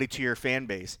introduce somebody to your fan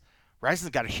base.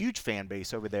 Ryzen's got a huge fan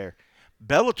base over there.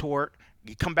 Bellator,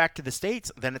 you come back to the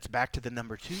States, then it's back to the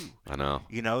number 2. I know.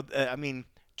 I mean,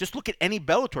 just look at any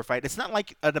Bellator fight. It's not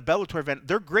like a Bellator event.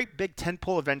 Their great big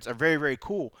tentpole events are very, very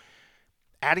cool.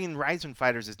 Adding Ryzen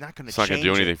fighters is not going to change. It's not going to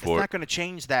do anything for it. It's not going to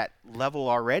change that level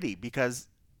already, because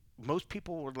most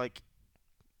people were like,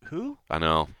 "Who?" I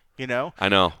know. I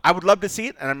know. I would love to see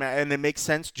it, and it makes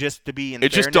sense just to be in. It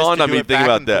just fairness dawned to on do me it thinking back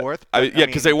about and that. forth,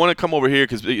 Because they want to come over here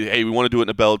because, hey, we want to do it in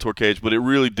a Bellator cage, but it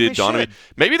really did dawn on me.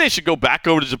 Maybe they should go back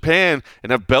over to Japan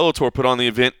and have Bellator put on the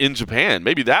event in Japan.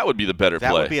 Maybe that would be the better play.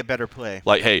 That would be a better play.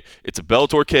 Like, hey, it's a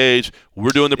Bellator cage.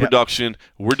 We're doing the production.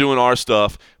 We're doing our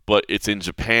stuff, but it's in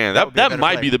Japan. That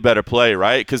might be the better play,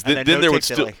 right? Because then there would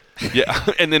still,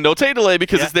 and then no take delay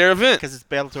because it's their event. Because it's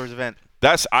Bellator's event.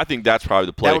 I think that's probably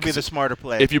the play. That would be the smarter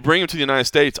play. If you bring him to the United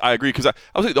States, I agree. Because I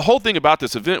was like, the whole thing about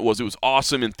this event was it was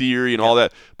awesome in theory and all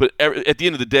that, but at the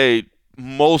end of the day,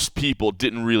 most people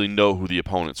didn't really know who the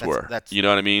opponents were. You know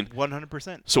what I mean?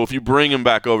 100%. So if you bring him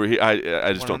back over here,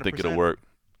 I just don't think it'll work.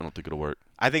 I don't think it'll work.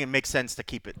 I think it makes sense to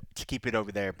keep it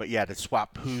over there, but yeah, to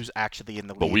swap who's actually in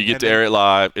the league. But we get to air it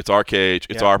live. It's our cage.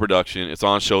 It's our production. It's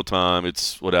on Showtime.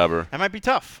 It's whatever. That might be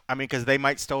tough. I mean, because they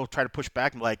might still try to push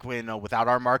back, like, without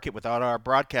our market, without our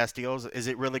broadcast deals, is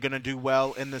it really going to do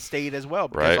well in the state as well?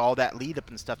 Because all that lead up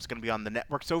and stuff is going to be on the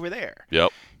networks over there. Yep.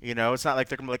 It's not like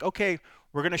they're going to be like, okay,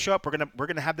 we're going to show up. We're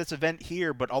going to have this event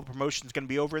here, but all the promotion's going to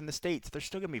be over in the States. They're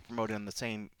still going to be promoted on the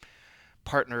same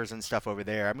partners and stuff over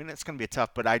there. I mean, it's going to be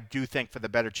tough, but I do think for the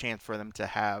better chance for them to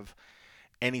have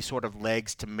any sort of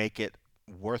legs to make it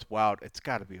worthwhile, it's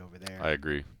got to be over there. I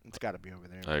agree. It's got to be over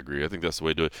there. I agree. I think that's the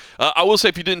way to do it. I will say,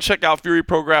 if you didn't check out Fury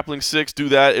Pro Grappling 6, do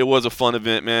that. It was a fun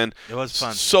event, man. It was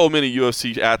fun. So many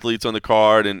UFC athletes on the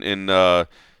card, and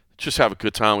just have a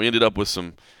good time. We ended up with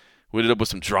some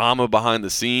drama behind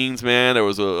the scenes, man. There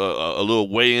was a little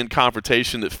weigh-in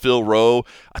confrontation that Phil Rowe.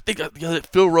 I think that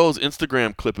Phil Rowe's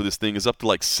Instagram clip of this thing is up to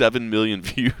like 7 million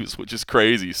views, which is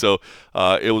crazy. So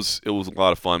it was a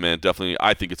lot of fun, man. Definitely,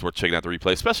 I think it's worth checking out the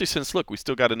replay, especially since, look, we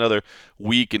still got another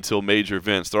week until major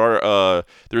events. There's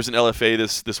an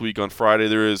LFA this week on Friday.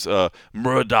 There is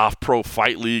Muradov Pro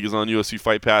Fight League is on UFC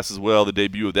Fight Pass as well. The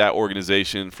debut of that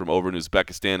organization from over in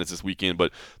Uzbekistan is this weekend,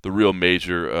 but the real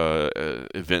major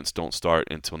events don't start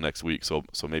until next week, so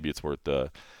maybe it's worth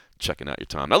checking out your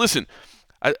time. Now, listen,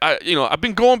 I've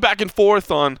been going back and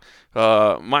forth on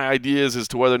my ideas as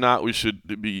to whether or not we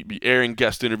should be airing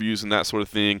guest interviews and that sort of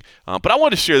thing, but I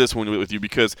wanted to share this one with you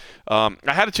because I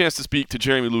had a chance to speak to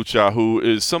Jeremy Luchau, who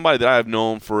is somebody that I have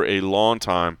known for a long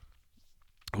time,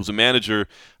 who's a manager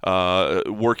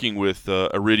working with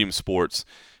Iridium Sports.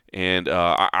 And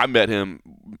I met him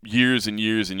years and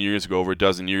years and years ago, over a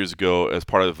dozen years ago, as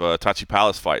part of Tachi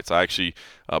Palace Fights. I actually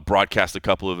broadcast a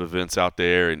couple of events out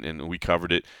there, and we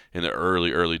covered it in the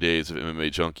early days of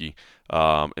MMA Junkie.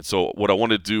 And so what I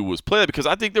wanted to do was play that because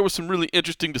I think there was some really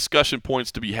interesting discussion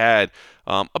points to be had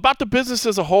about the business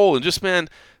as a whole, and just, man,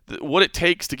 what it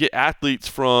takes to get athletes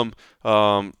from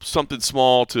something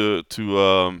small to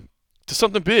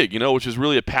something big, which is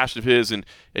really a passion of his, and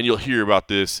you'll hear about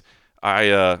this.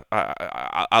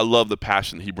 I love the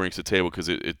passion that he brings to the table because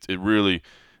it really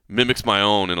mimics my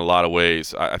own in a lot of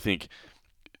ways. I think,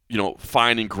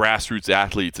 finding grassroots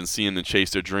athletes and seeing them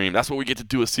chase their dream, that's what we get to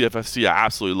do at CFFC. I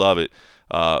absolutely love it.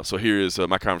 So here is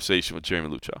my conversation with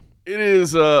Jeremy Luchau. It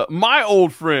is my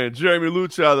old friend, Jeremy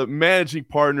Luchau, the managing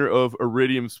partner of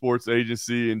Iridium Sports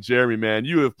Agency. And Jeremy, man,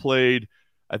 you have played,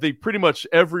 I think, pretty much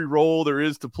every role there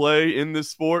is to play in this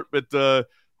sport. But,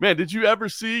 man, did you ever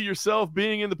see yourself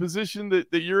being in the position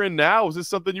that you're in now? Was this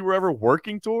something you were ever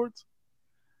working towards?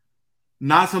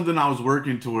 Not something I was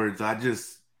working towards. I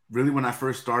just really, when I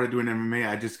first started doing MMA,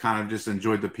 I just kind of just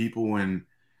enjoyed the people and,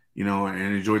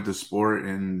 and enjoyed the sport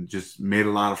and just made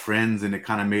a lot of friends, and it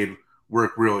kind of made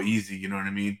work real easy. You know what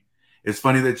I mean? It's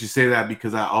funny that you say that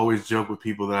because I always joke with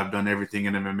people that I've done everything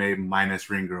in MMA minus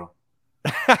ring girl.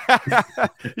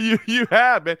 You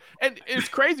have, man, and it's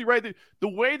crazy, right? The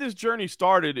way this journey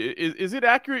started is it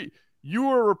accurate? You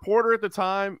were a reporter at the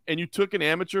time, and you took an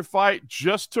amateur fight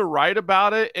just to write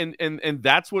about it, and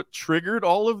that's what triggered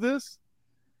all of this.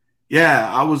 Yeah,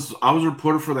 I was a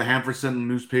reporter for the Hanford Sentinel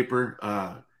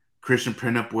newspaper. Christian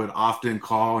Printup would often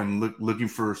call and looking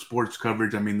for sports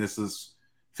coverage. I mean, this is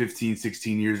 15,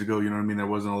 16 years ago. You know what I mean? There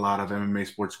wasn't a lot of MMA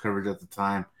sports coverage at the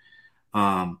time.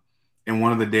 Um, and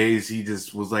one of the days he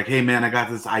just was like, "Hey man, I got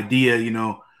this idea.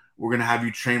 We're gonna have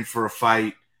you train for a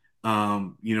fight. You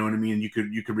know what I mean? You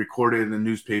could record it in the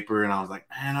newspaper." And I was like,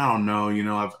 "Man, I don't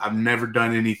know. I've never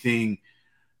done anything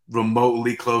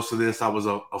remotely close to this. I was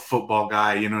a football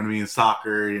guy. You know what I mean?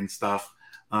 Soccer and stuff."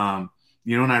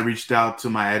 And I reached out to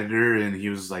my editor, and he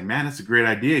was like, "Man, it's a great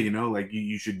idea. Like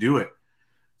you should do it."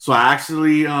 So I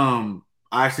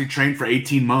actually trained for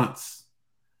 18 months,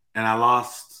 and I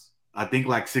lost, I think,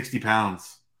 like 60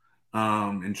 pounds,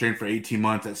 and trained for 18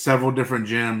 months at several different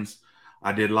gyms.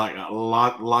 I did like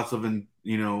lots of,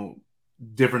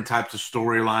 different types of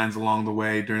storylines along the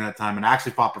way during that time. And I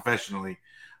actually fought professionally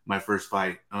my first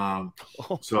fight. And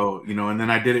then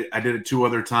I did it two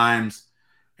other times,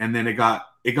 and then it got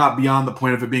beyond the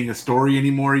point of it being a story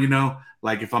anymore.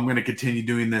 Like if I'm going to continue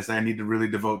doing this, I need to really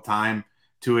devote time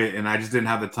to it. And I just didn't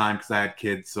have the time because I had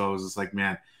kids. So I was just like,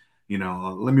 man,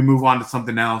 let me move on to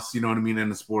something else, you know what I mean, in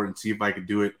the sport and see if I could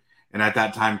do it. And at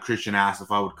that time, Christian asked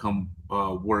if I would come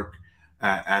work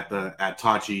at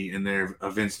Tachi in their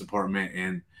events department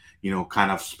and, kind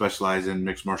of specialize in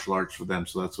mixed martial arts for them.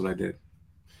 So that's what I did.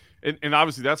 And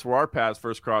obviously that's where our paths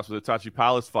first crossed with the Tachi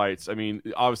Palace fights. I mean,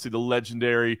 obviously the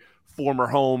legendary former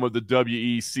home of the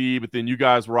WEC, but then you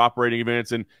guys were operating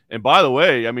events. And by the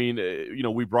way, I mean,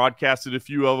 we broadcasted a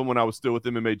few of them when I was still with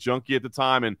MMA Junkie at the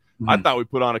time, and I Mm-hmm. thought we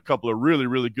put on a couple of really,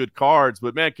 really good cards.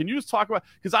 But man, can you just talk about,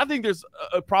 because I think there's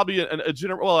probably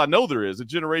well, I know there is a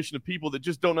generation of people that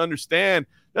just don't understand.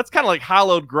 That's kind of like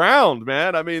hallowed ground,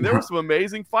 man. I mean, there were some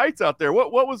amazing fights out there.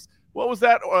 What was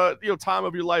that time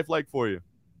of your life like for you?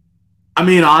 I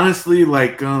mean, honestly,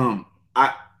 like,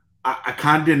 I, I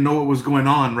kind of didn't know what was going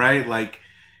on, right? Like,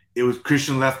 it was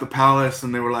Christian left the palace,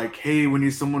 and they were like, "Hey, we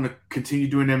need someone to continue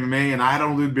doing MMA," and I had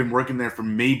only been working there for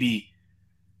maybe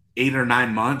 8 or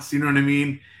 9 months. You know what I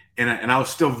mean? And I was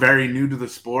still very new to the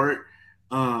sport.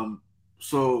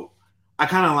 So I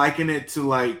kind of liken it to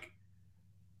like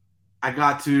I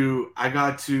got to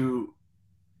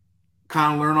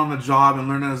kind of learn on the job and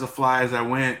learn as a fly as I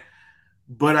went.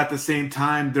 But at the same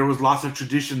time, there was lots of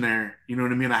tradition there. You know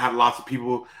what I mean? I had lots of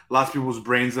people's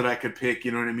brains that I could pick.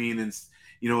 You know what I mean?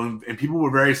 And people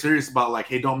were very serious about like,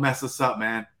 hey, don't mess us up,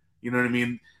 man. You know what I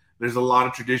mean? There's a lot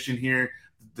of tradition here.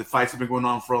 The fights have been going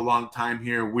on for a long time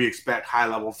here. We expect high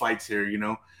level fights here.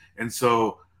 And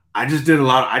so I just did a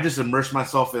lot. I just immersed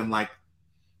myself in like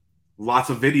lots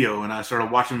of video, and I started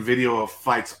watching video of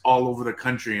fights all over the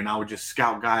country, and I would just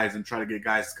scout guys and try to get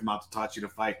guys to come out to Tachi to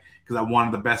fight because I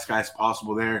wanted the best guys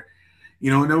possible there.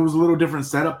 And it was a little different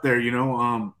setup there.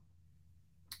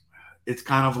 It's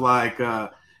kind of like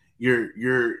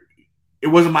you're it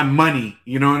wasn't my money,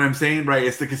 you know what I'm saying, right?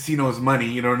 It's the casino's money,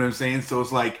 you know what I'm saying? So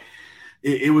it's like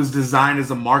it was designed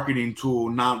as a marketing tool,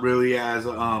 not really as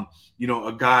a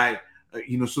guy.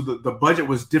 So the budget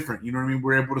was different. You know what I mean?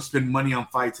 We're able to spend money on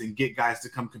fights and get guys to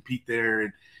come compete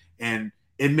there, and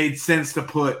it made sense to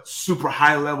put super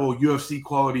high level UFC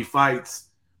quality fights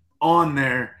on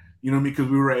there. Because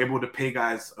we were able to pay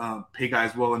guys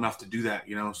well enough to do that.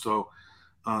 So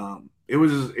it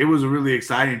was a really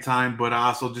exciting time, but I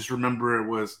also just remember it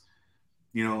was,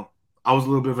 you know, I was a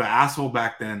little bit of an asshole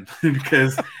back then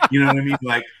because you know what I mean.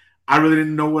 Like I really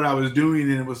didn't know what I was doing,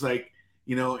 and it was like,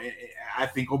 I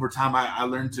think over time I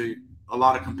learned to a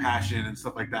lot of compassion and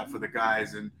stuff like that for the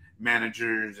guys and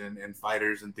managers and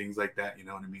fighters and things like that. You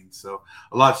know what I mean? So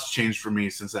a lot's changed for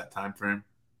me since that time frame.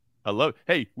 I love it.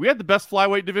 Hey, we had the best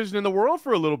flyweight division in the world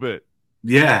for a little bit.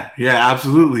 Yeah, yeah,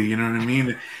 absolutely. You know what I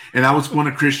mean? And that was one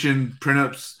of Christian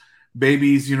Printup's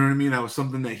babies. You know what I mean? That was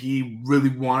something that he really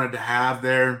wanted to have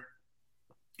there.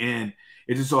 And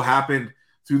it just so happened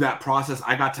through that process,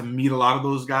 I got to meet a lot of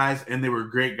those guys, and they were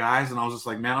great guys. And I was just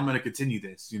like, man, I'm going to continue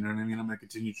this. You know what I mean? I'm going to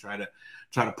continue try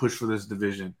to push for this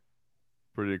division.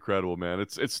 Pretty incredible, man.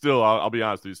 It's still, I'll be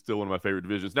honest with you, it's still one of my favorite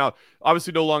divisions. Now,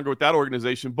 obviously, no longer with that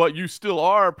organization, but you still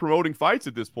are promoting fights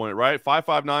at this point, right?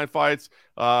 559 fights.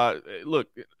 Look,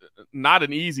 not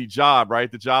an easy job,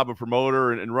 right? The job of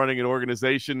promoter and running an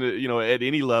organization, at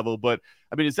any level. But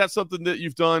I mean, is that something that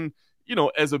you've done,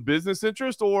 as a business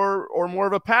interest or more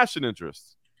of a passion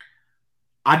interest?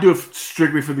 I do it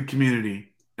strictly for the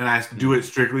community, and I do it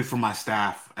strictly for my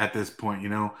staff at this point.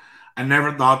 I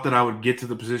never thought that I would get to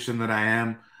the position that I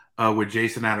am with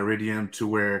Jason at Iridium, to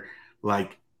where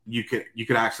like you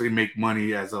could actually make money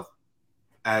make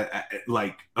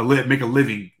a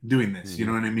living doing this. You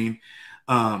know what I mean?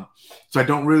 So I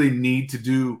don't really need to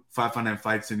do 559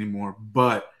 fights anymore.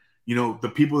 But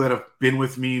the people that have been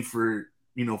with me for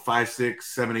 5, 6,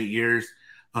 7, 8 years,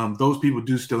 those people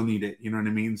do still need it. You know what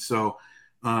I mean? So.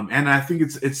 And I think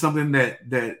it's something that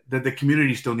the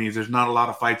community still needs. There's not a lot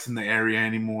of fights in the area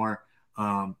anymore.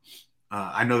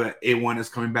 I know that A1 is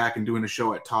coming back and doing a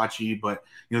show at Tachi, but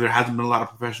there hasn't been a lot of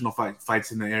professional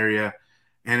fights in the area,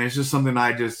 and it's just something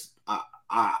I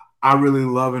really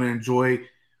love and enjoy,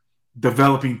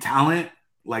 developing talent.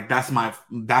 Like that's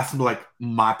like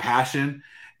my passion,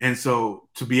 and so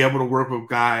to be able to work with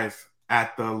guys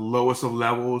at the lowest of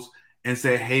levels and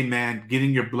say, hey man,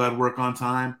 getting your blood work on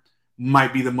time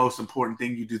might be the most important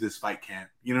thing you do this fight camp.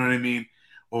 You know what I mean?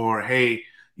 Or hey,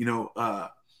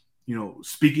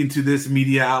 speaking to this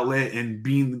media outlet and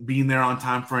being there on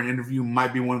time for an interview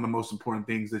might be one of the most important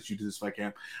things that you do this fight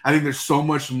camp. I think there's so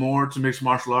much more to mixed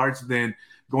martial arts than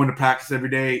going to practice every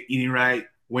day, eating right,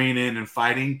 weighing in, and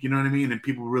fighting. You know what I mean? And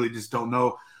people really just don't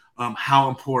know how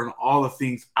important all the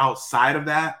things outside of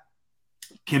that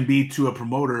can be to a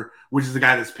promoter, which is the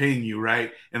guy that's paying you,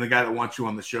 right? And the guy that wants you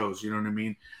on the shows. You know what I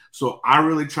mean? So I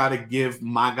really try to give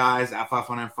my guys at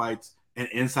 559 Fights an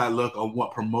inside look on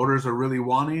what promoters are really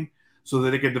wanting, so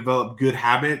that they can develop good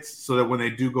habits, so that when they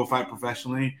do go fight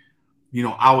professionally,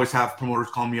 I always have promoters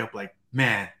call me up like,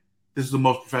 man, this is the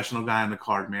most professional guy on the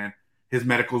card, man. His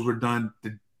medicals were done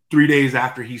 3 days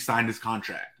after he signed his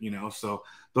contract, So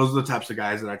those are the types of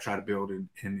guys that I try to build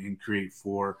and create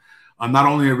for not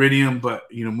only Iridium, but,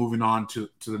 moving on to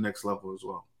the next level as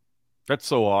well. That's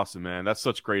so awesome, man. That's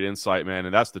such great insight, man.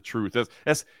 And that's the truth.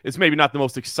 It's maybe not the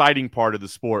most exciting part of the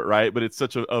sport, right? But it's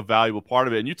such a valuable part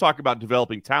of it. And you talk about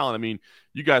developing talent. I mean,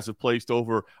 you guys have placed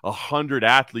over 100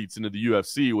 athletes into the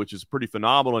UFC, which is pretty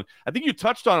phenomenal. And I think you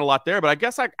touched on it a lot there, but I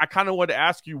guess I kind of wanted to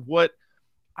ask you what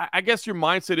I guess your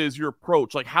mindset is, your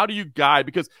approach. Like, how do you guide?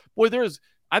 Because, boy,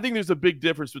 I think there's a big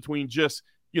difference between just,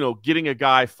 getting a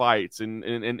guy fights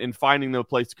and finding them a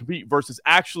place to compete versus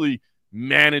actually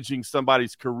managing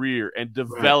somebody's career and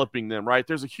developing them, right?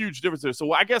 There's a huge difference there.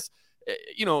 So I guess,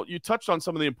 you touched on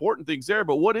some of the important things there,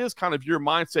 but what is kind of your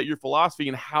mindset, your philosophy,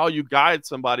 and how you guide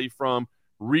somebody from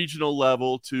regional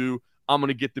level to, I'm going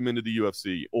to get them into the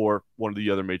UFC or one of the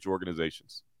other major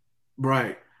organizations?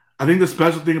 Right. I think the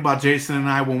special thing about Jason and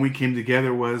I when we came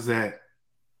together was that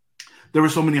there were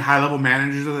so many high-level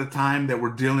managers at the time that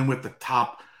were dealing with the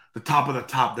top of the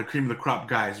top, the cream of the crop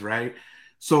guys, right?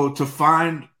 So to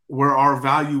find where our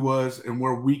value was and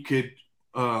where we could,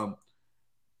 kind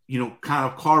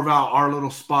of carve out our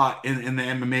little spot in the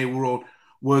MMA world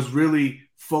was really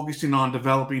focusing on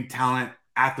developing talent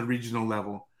at the regional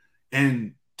level.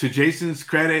 And to Jason's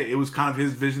credit, it was kind of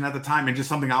his vision at the time and just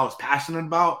something I was passionate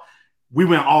about. We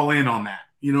went all in on that.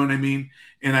 You know what I mean?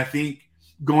 And I think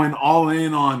going all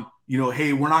in on,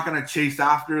 hey, we're not going to chase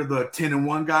after the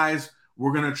 10-1 guys.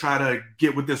 We're going to try to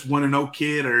get with this 1-0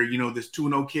 kid or, this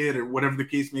 2-0 kid or whatever the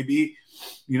case may be.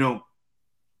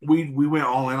 We went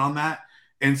all in on that.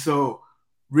 And so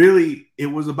really it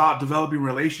was about developing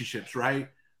relationships, right?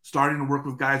 Starting to work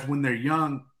with guys when they're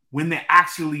young, when they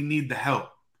actually need the help.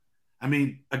 I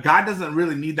mean, a guy doesn't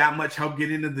really need that much help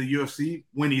getting into the UFC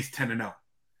when he's 10-0.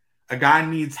 A guy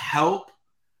needs help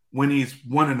when he's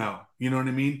 1-0. You know what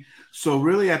I mean? So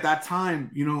really at that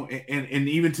time, and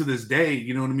even to this day,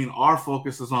 you know what I mean? Our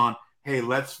focus is on, hey,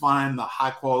 let's find the high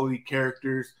quality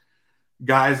characters,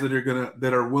 guys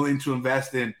that are willing to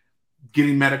invest in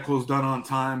getting medicals done on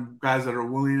time, guys that are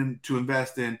willing to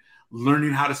invest in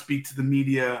learning how to speak to the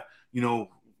media,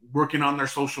 working on their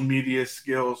social media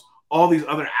skills, all these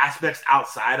other aspects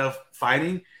outside of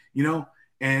fighting,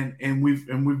 and we've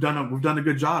done a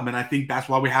good job. And I think that's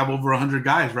why we have over 100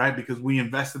 guys, right? Because we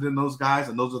invested in those guys,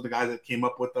 and those are the guys that came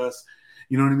up with us.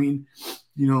 You know what I mean?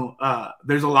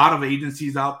 There's a lot of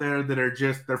agencies out there that are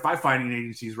they're fighting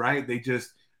agencies, right? They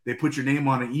put your name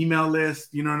on an email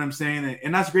list, you know what I'm saying?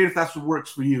 And that's great if that's what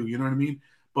works for you, you know what I mean?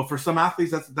 But for some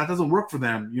athletes, that doesn't work for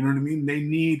them. You know what I mean?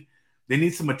 They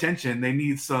need some attention. They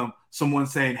need someone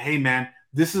saying, "Hey, man,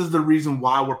 this is the reason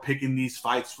why we're picking these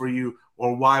fights for you,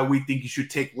 or why we think you should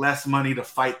take less money to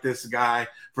fight this guy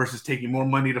versus taking more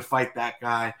money to fight that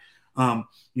guy." And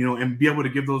be able to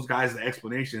give those guys the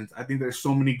explanations. I think there's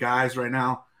so many guys right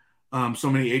now, so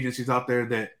many agencies out there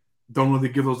that don't really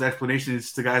give those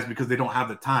explanations to guys because they don't have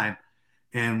the time.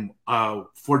 And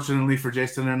fortunately for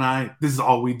Jason and I, this is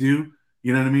all we do.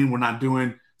 You know what I mean? We're not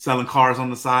doing selling cars on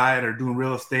the side or doing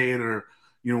real estate or,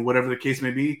 whatever the case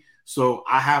may be. So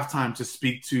I have time to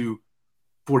speak to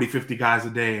 40, 50 guys a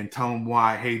day and tell them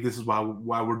why, hey, this is why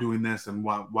we're doing this and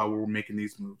why we're making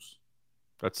these moves.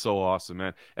 That's so awesome,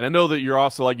 man. And I know that you're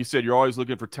also, like you said, you're always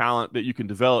looking for talent that you can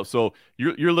develop. So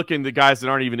you're looking at guys that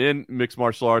aren't even in mixed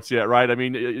martial arts yet, right? I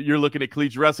mean, you're looking at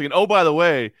collegiate wrestling. And, oh, by the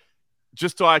way,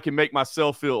 just so I can make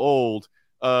myself feel old,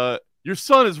 your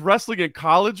son is wrestling in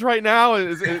college right now.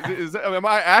 Am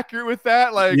I accurate with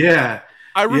that? Like, yeah,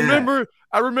 I remember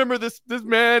this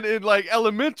man in like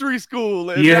elementary school,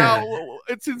 and now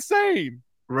it's insane.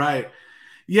 Right.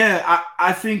 Yeah,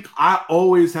 I think I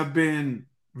always have been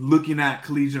looking at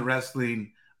collegiate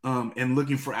wrestling and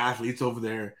looking for athletes over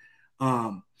there.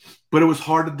 But it was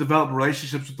hard to develop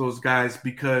relationships with those guys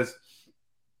because,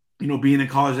 being in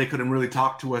college, they couldn't really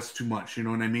talk to us too much. You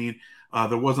know what I mean?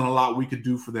 There wasn't a lot we could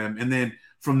do for them. And then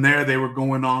from there, they were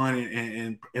going on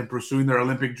and pursuing their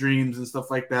Olympic dreams and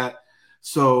stuff like that.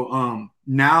 So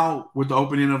now with the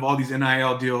opening of all these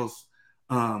NIL deals,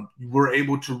 we're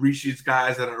able to reach these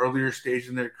guys at an earlier stage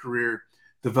in their career,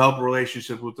 develop a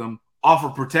relationship with them, offer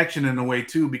protection in a way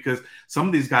too, because some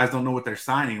of these guys don't know what they're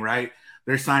signing, right?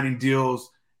 They're signing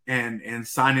deals and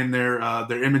signing their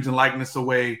image and likeness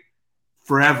away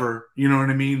forever, you know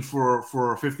what I mean, for a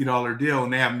 $50 deal,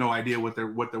 and they have no idea what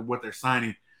they're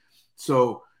signing.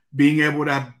 So being able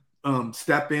to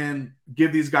step in,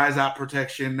 give these guys that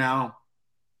protection now,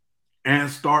 and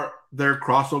start their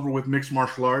crossover with mixed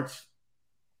martial arts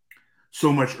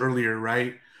so much earlier,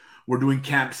 right? We're doing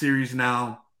camp series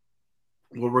now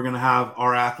where we're going to have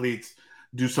our athletes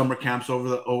do summer camps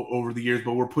over the years,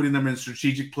 but we're putting them in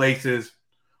strategic places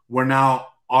where now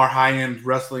our high-end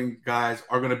wrestling guys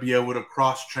are going to be able to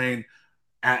cross-train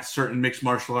at certain mixed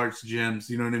martial arts gyms,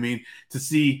 you know what I mean? To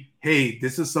see, hey,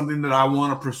 this is something that I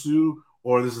want to pursue,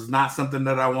 or this is not something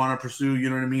that I want to pursue, you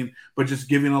know what I mean? But just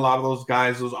giving a lot of those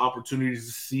guys those opportunities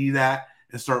to see that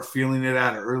and start feeling it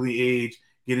at an early age,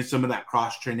 getting some of that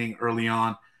cross-training early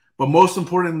on. But most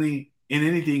importantly, in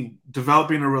anything,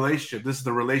 developing a relationship. This is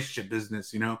the relationship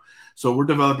business, So we're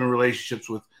developing relationships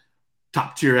with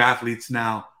top-tier athletes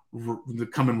now,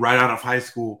 coming right out of high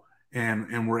school,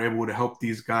 and we're able to help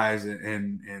these guys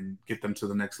and get them to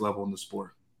the next level in the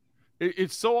sport.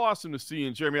 It's so awesome to see.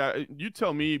 And Jeremy, you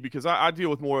tell me, because I deal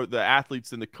with more of the athletes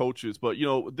than the coaches, but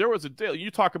there was a day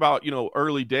you talk about,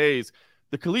 early days,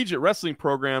 the collegiate wrestling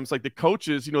programs, like the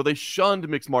coaches, they shunned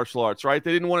mixed martial arts, right?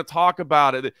 They didn't want to talk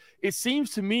about it. It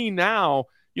seems to me now,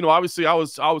 obviously I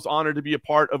was honored to be a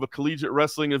part of a collegiate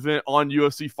wrestling event on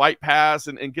UFC Fight Pass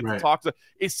and get to talk to.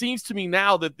 It seems to me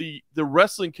now that the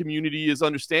wrestling community is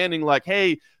understanding, like,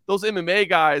 hey, those MMA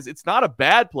guys, it's not a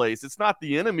bad place. It's not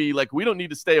the enemy. Like, we don't need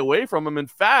to stay away from them. In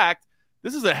fact,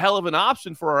 this is a hell of an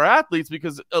option for our athletes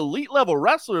because elite level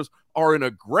wrestlers are in a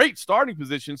great starting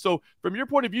position. So from your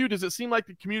point of view, does it seem like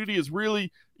the community is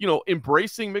really,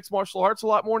 embracing mixed martial arts a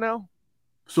lot more now?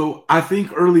 So I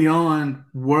think early on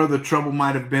where the trouble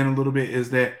might have been a little bit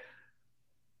is that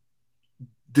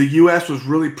the U.S. was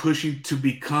really pushing to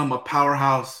become a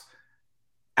powerhouse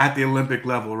at the Olympic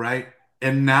level, right?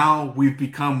 And now we've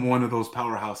become one of those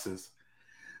powerhouses.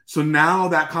 So now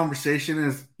that conversation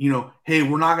is, hey,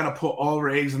 we're not going to put all our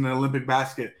eggs in the Olympic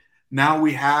basket. Now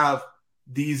we have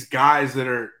these guys that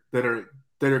are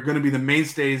going to be the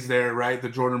mainstays there, right? The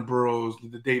Jordan Burroughs,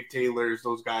 the Dave Taylors,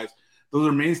 those guys, those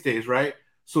are mainstays, right?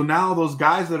 So now those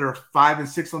guys that are 5 and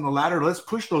 6 on the ladder, let's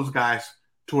push those guys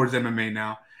towards MMA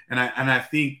now. And I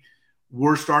think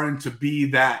we're starting to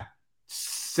be that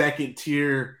second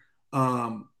tier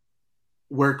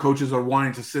where coaches are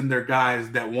wanting to send their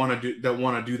guys that want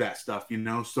to do that stuff,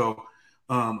 So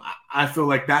I feel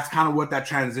like that's kind of what that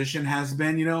transition has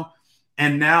been,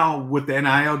 And now with the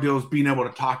NIL deals, being able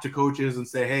to talk to coaches and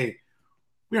say, hey,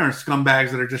 we aren't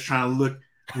scumbags that are just trying to look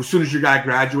as soon as your guy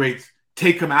graduates,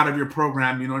 take him out of your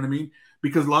program, you know what I mean?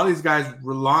 Because a lot of these guys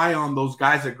rely on those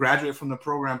guys that graduate from the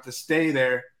program to stay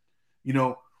there,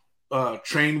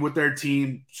 train with their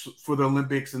team for the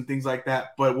Olympics and things like that.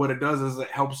 But what it does is it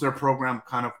helps their program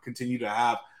kind of continue to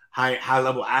have high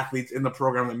level athletes in the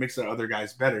program that makes their other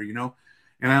guys better, And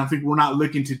I don't think we're not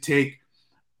looking to take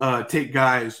take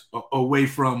guys away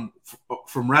from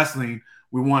wrestling.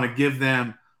 We want to give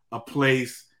them a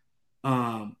place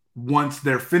once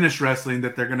they're finished wrestling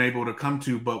that they're going to be able to come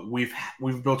to. But we've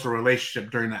built a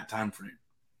relationship during that time frame.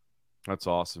 That's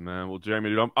awesome, man. Well, Jeremy,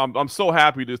 dude, I'm so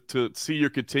happy to see your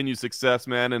continued success,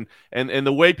 man, and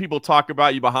the way people talk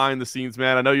about you behind the scenes,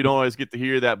 man. I know you don't always get to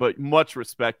hear that, but much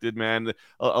respected, man.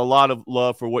 A lot of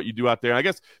love for what you do out there. And I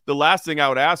guess the last thing I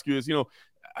would ask you is,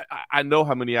 I know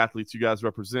how many athletes you guys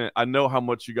represent. I know how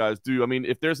much you guys do. I mean,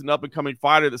 if there's an up and coming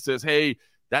fighter that says, "Hey,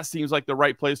 that seems like the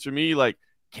right place for me," like,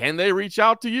 can they reach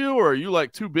out to you, or are you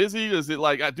like too busy? Is it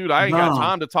like, dude, I ain't got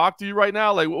time to talk to you right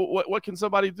now? Like, what can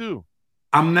somebody do?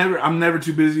 I'm never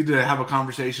too busy to have a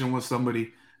conversation with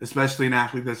somebody, especially an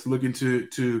athlete that's looking to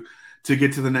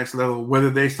get to the next level, whether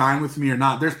they sign with me or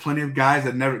not. There's plenty of guys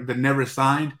that never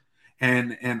signed,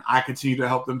 and I continue to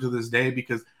help them to this day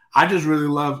because I just really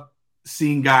love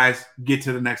seeing guys get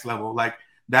to the next level. Like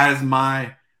that is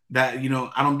I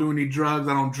don't do any drugs,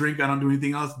 I don't drink, I don't do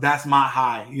anything else. That's my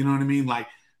high. You know what I mean? Like,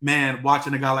 man,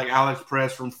 watching a guy like Alex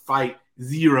Perez from fight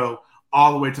zero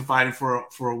all the way to fighting for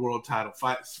a world title,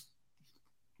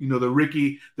 the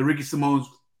Ricky Simone's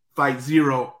fight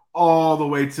zero all the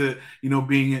way to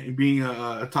being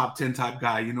a top 10 type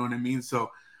guy. You know what I mean? So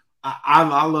I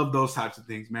love those types of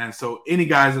things, man. So any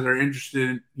guys that are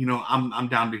interested, I'm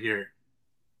down to hear it.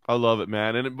 I love it,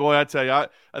 man. And boy, I tell you,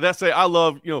 I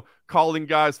love, calling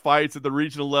guys fights at the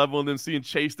regional level and then seeing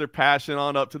chase their passion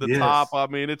on up to the top. I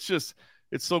mean, it's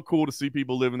so cool to see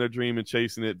people living their dream and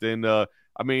chasing it. Then,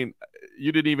 I mean,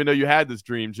 you didn't even know you had this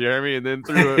dream, Jeremy. And then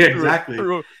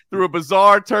through a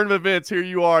bizarre turn of events, here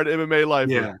you are at MMA Life.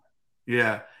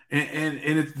 Yeah. And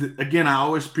it's, again, I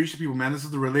always preach to people, man, this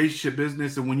is the relationship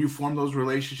business. And when you form those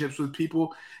relationships with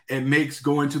people, it makes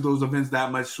going to those events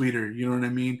that much sweeter. You know what I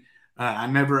mean? I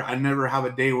never have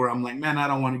a day where I'm like, man, I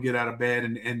don't want to get out of bed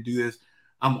and do this.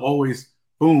 I'm always,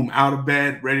 boom, out of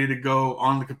bed, ready to go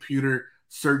on the computer,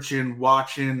 searching,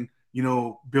 watching,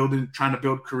 trying to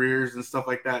build careers and stuff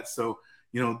like that. So,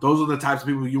 those are the types of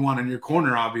people you want in your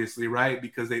corner, obviously, right?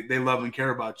 Because they love and care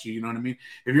about you. You know what I mean?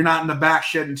 If you're not in the back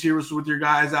shedding tears with your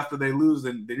guys after they lose,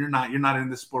 then you're not in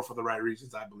this sport for the right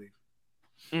reasons, I believe.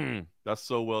 That's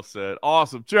so well said.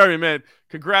 Awesome. Jeremy, man,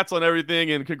 congrats on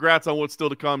everything and congrats on what's still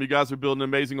to come. You guys are building an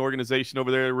amazing organization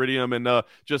over there at Iridium and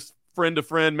just friend to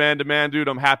friend, man to man, dude.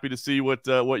 I'm happy to see what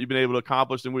you've been able to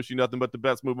accomplish and wish you nothing but the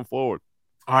best moving forward.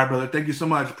 All right, brother. Thank you so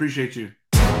much. Appreciate you.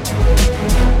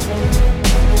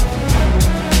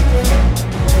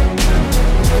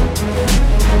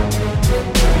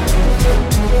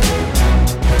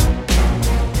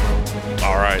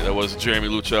 All right, that was Jeremy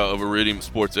Luchau of Iridium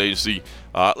Sports Agency.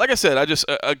 Like I said,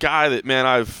 a guy that, man,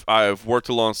 I've worked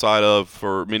alongside of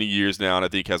for many years now, and I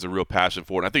think has a real passion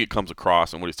for it. And I think it comes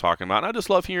across in what he's talking about. And I just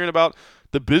love hearing about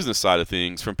the business side of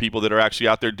things from people that are actually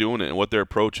out there doing it and what their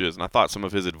approach is. And I thought some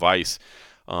of his advice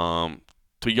to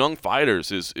young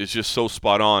fighters is just so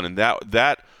spot on. And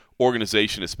that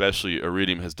organization, especially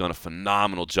Iridium, has done a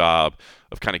phenomenal job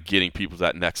of kind of getting people to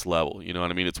that next level. You know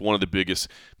what I mean? It's one of the biggest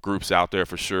groups out there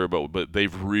for sure, but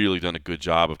they've really done a good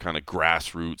job of kind of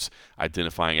grassroots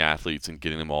identifying athletes and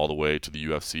getting them all the way to the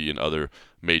UFC and other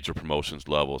major promotions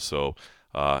levels. So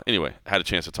anyway, I had a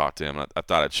chance to talk to him, and I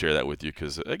thought I'd share that with you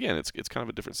because, again, it's kind of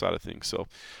a different side of things. So,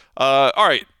 all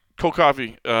right, Cold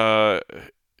Coffee,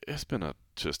 it's been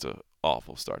just a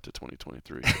awful start to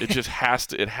 2023. It just has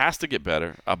to get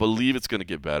better. I believe it's going to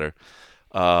get better.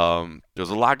 There's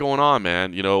a lot going on,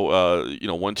 man.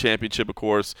 One championship, of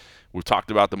course. We've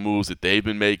talked about the moves that they've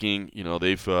been making. They're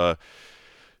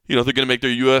going to make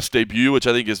their U.S. debut, which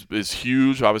I think is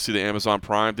huge. Obviously, the Amazon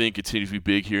Prime thing continues to be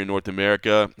big here in North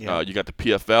America. Yeah. You got the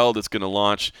PFL that's going to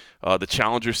launch the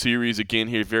Challenger Series again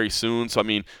here very soon. So, I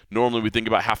mean, normally we think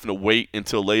about having to wait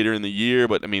until later in the year,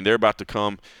 but, I mean, they're about to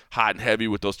come hot and heavy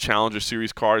with those Challenger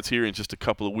Series cards here in just a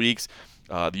couple of weeks.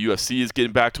 The UFC is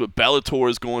getting back to it. Bellator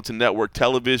is going to network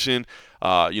television.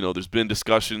 There's been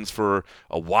discussions for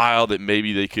a while that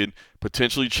maybe they could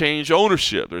potentially change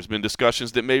ownership. There's been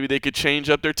discussions that maybe they could change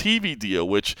up their TV deal,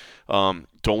 which don't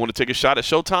want to take a shot at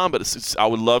Showtime, but I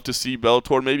would love to see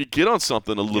Bellator maybe get on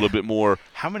something a little bit more.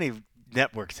 How many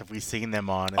networks have we seen them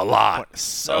on? A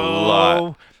lot. A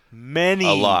lot. Many.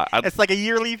 A lot. It's like a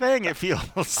yearly thing, it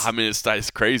feels. I mean,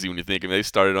 it's crazy when you think. I mean, they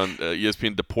started on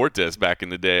ESPN Deportes back in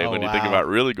the day when you think about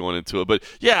really going into it. But,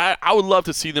 yeah, I would love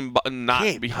to see them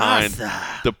not behind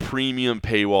the premium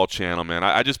paywall channel, man.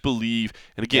 I just believe,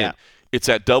 and again, it's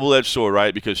that double-edged sword,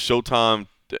 right? Because Showtime,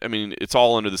 I mean, it's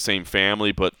all under the same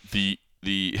family, but the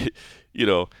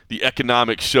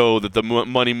economic show that the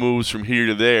money moves from here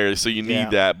to there, so you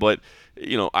need that. But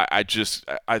I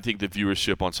think the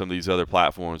viewership on some of these other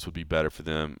platforms would be better for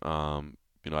them.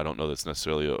 I don't know that's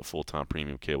necessarily a full-time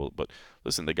premium cable, but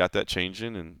listen, they got that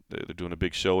changing, and they're doing a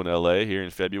big show in LA here in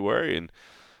February, and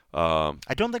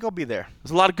I don't think I'll be there.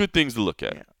 there's a lot of good things to look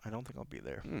at. Yeah, I don't think I'll be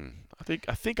there. I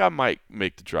think I might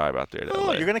make the drive out there to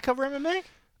LA. You're gonna cover MMA?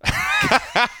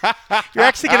 You're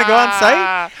actually gonna go on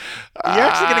site? You're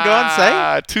actually gonna go on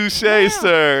site? Touche,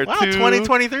 sir. Wow,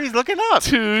 2023 is looking up.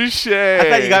 Touche. I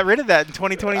thought you got rid of that in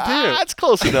 2022. That's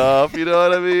close enough. You know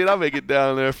what I mean? I'll make it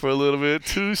down there for a little bit.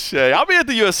 Touche. I'll be at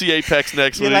the UFC Apex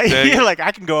next week. You're like,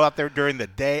 I can go out there during the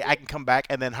day. I can come back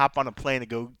and then hop on a plane and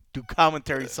go do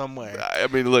commentary somewhere. I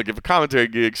mean, look, if a commentary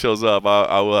gig shows up,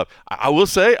 I will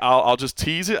say I'll just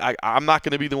tease it. I'm not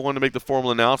going to be the one to make the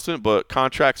formal announcement, but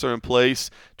contracts are in place.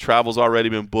 Travel's already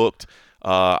been booked.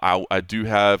 I do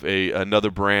have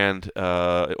another brand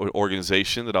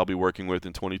organization that I'll be working with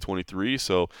in 2023,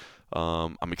 so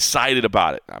I'm excited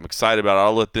about it.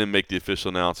 I'll let them make the official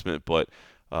announcement, but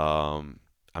I'm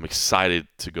excited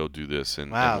to go do this.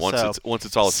 And once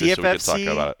it's all official, we can talk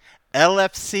about it.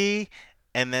 LFC.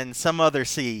 And then some other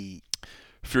C.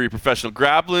 Fury Professional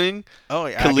Grappling. Oh,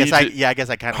 yeah. I guess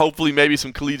I kind of. Hopefully, maybe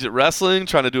some collegiate wrestling.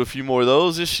 Trying to do a few more of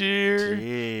those this year.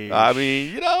 Jeez. I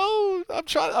mean, I'm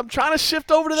trying to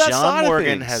shift over to that John side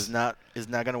Morgan of things. is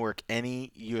not going to work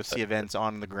any UFC events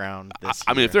on the ground this year.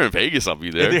 I mean, if they're in Vegas, I'll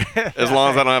be there. As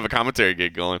long as I don't have a commentary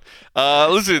gig going.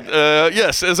 Listen,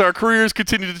 yes, as our careers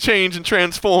continue to change and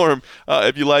transform,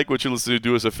 if you like what you're listening to,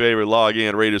 do us a favor, log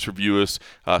in, rate us, review us.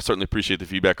 Certainly appreciate the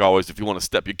feedback always. If you want to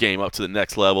step your game up to the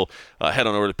next level, head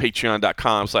on over to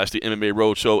patreon.com/the MMA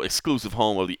Roadshow, exclusive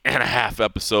home of the and a half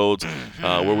episodes,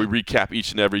 where we recap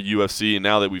each and every UFC. And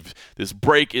now that this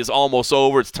break is almost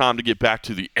over, it's time to get back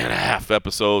to the and a half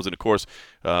episodes. And of course,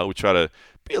 we try to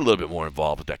be a little bit more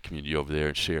involved with that community over there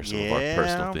and share some of our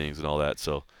personal things and all that.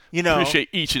 So appreciate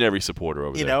each and every supporter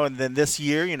over there. And then this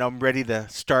year, I'm ready to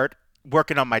start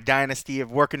working on my dynasty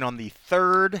of working on the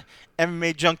third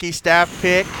MMA Junkie staff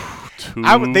pick.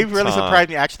 They really surprised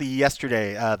me. Actually,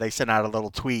 yesterday they sent out a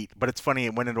little tweet, but it's funny.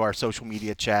 It went into our social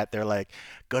media chat. They're like,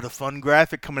 "Got a fun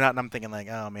graphic coming out," and I'm thinking like,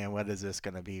 "Oh man, what is this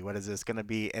gonna be? What is this gonna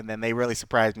be?" And then they really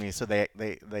surprised me. So they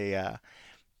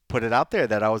put it out there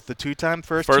that I was the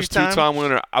first two-time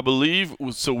winner, I believe.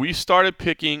 So we started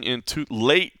picking in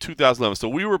late 2011. So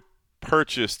we were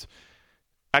purchased.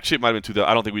 Actually, it might have been 2000.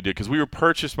 I don't think we did because we were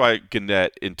purchased by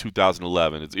Gannett in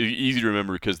 2011. It's easy to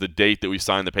remember because the date that we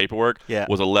signed the paperwork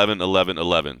was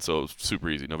 11/11/11. So it was super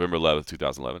easy. November 11th,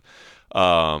 2011.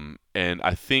 And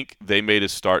I think they made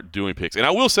us start doing picks. And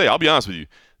I will say, I'll be honest with you,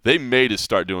 they made us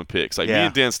start doing picks. Like me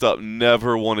and Dan Stupp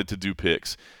never wanted to do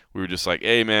picks. We were just like,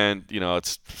 hey, man,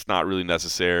 it's not really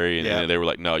necessary. And they were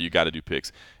like, no, you got to do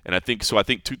picks. And I think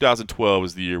 2012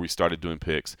 was the year we started doing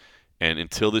picks. And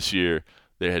until this year,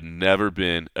 there had never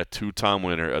been a two-time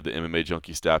winner of the MMA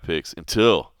Junkie Stat Picks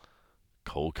until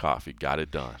Cold Coffee got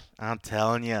it done. I'm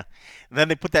telling you. And then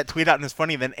they put that tweet out, and it's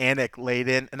funny. Then Anik laid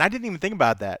in, and I didn't even think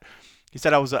about that. He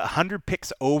said I was 100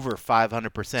 picks over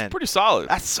 500%. Pretty solid.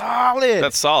 That's solid.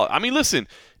 That's solid. I mean, listen,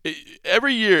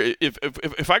 every year,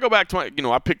 if I go back to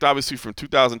I picked obviously from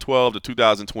 2012 to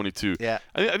 2022. Yeah.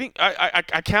 I think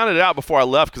I counted it out before I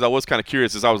left because I was kind of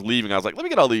curious as I was leaving. I was like, let me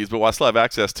get all these, but I still have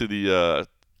access to the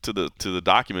to the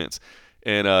documents,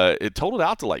 and it totaled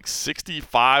out to like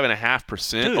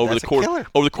 65.5% over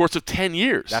the course of 10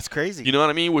 years. That's crazy. You know what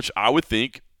I mean? Which I would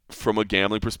think, from a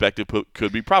gambling perspective,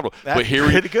 could be profitable. That's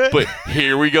pretty good. But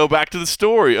here we go back to the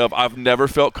story of I've never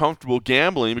felt comfortable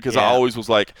gambling because I always was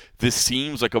like, this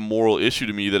seems like a moral issue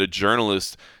to me that a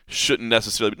journalist shouldn't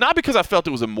necessarily, not because I felt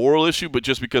it was a moral issue, but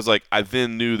just because like I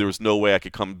then knew there was no way I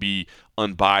could come be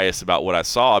unbiased about what I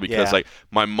saw because like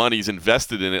my money's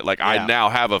invested in it. Like I now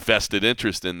have a vested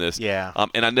interest in this. Yeah.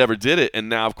 And I never did it. And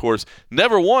now, of course,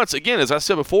 never once, again, as I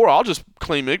said before, I'll just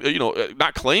claim,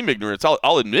 not claim ignorance.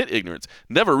 I'll admit ignorance.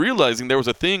 Never realizing there was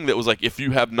a thing that was like, if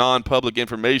you have non-public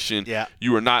information,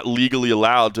 you are not legally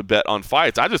allowed to bet on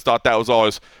fights. I just thought that was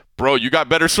always, bro, you got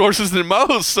better sources than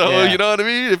most, so you know what I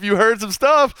mean? If you heard some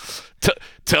stuff,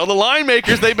 tell the line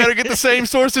makers they better get the same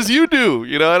sources you do,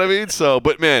 you know what I mean? So,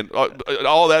 but man,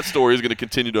 all that story is going to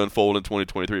continue to unfold in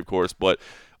 2023, of course, but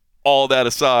all that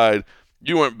aside,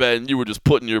 you weren't betting, you were just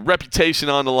putting your reputation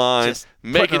on the line, just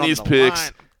making these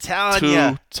picks.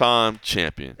 Two-time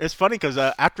champion. It's funny because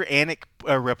after Anik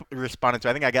responded to,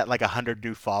 I think I got like 100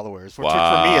 new followers, which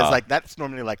for me is like, that's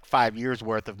normally like 5 years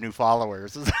worth of new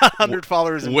followers. 100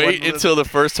 followers. Wait until the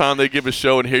first time they give a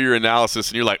show and hear your analysis,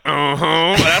 and you're like,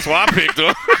 that's why I picked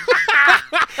them.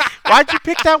 Why'd you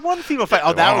pick that one female fight?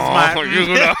 Oh, that was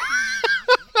mine.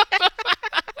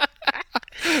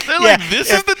 They're like,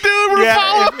 this is the dude we're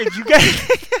following?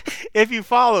 If you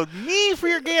followed me for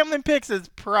your gambling picks, it's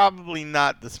probably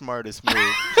not the smartest move.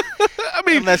 I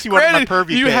mean, unless you want my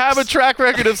pervy you picks. have a track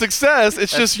record of success.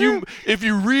 It's just true. if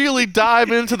you really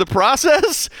dive into the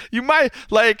process, you might,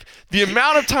 like, the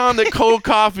amount of time that Cold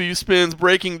Coffee spends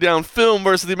breaking down film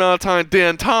versus the amount of time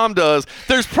Dan Tom does,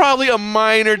 there's probably a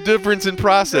minor difference in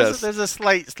process. There's a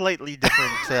slightly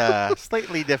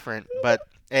different, but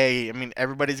hey, I mean,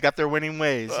 everybody's got their winning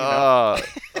ways. You know?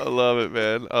 I love it,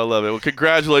 man. I love it. Well,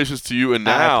 congratulations to you. And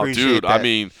now, dude, that. I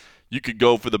mean, you could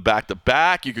go for the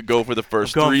back-to-back. You could go for the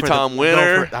first three-time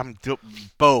winner.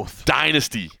 Both.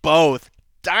 Dynasty. Both.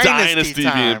 Dynasty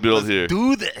time. Being built here.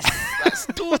 Let's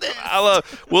do this.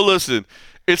 Well, listen,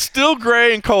 it's still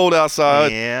gray and cold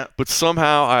outside, yeah. but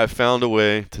somehow I have found a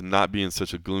way to not be in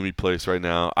such a gloomy place right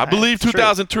now. I believe That's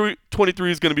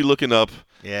 2023 is going to be looking up.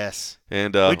 Yes.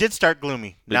 And we did start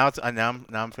gloomy. Now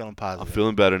I'm feeling positive. I'm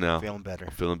feeling better now. Feeling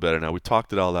better now. We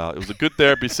talked it all out. It was a good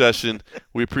therapy session.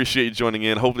 We appreciate you joining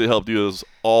in. Hopefully it helped you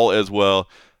all as well.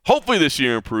 Hopefully this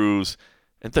year improves.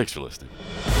 And thanks for listening.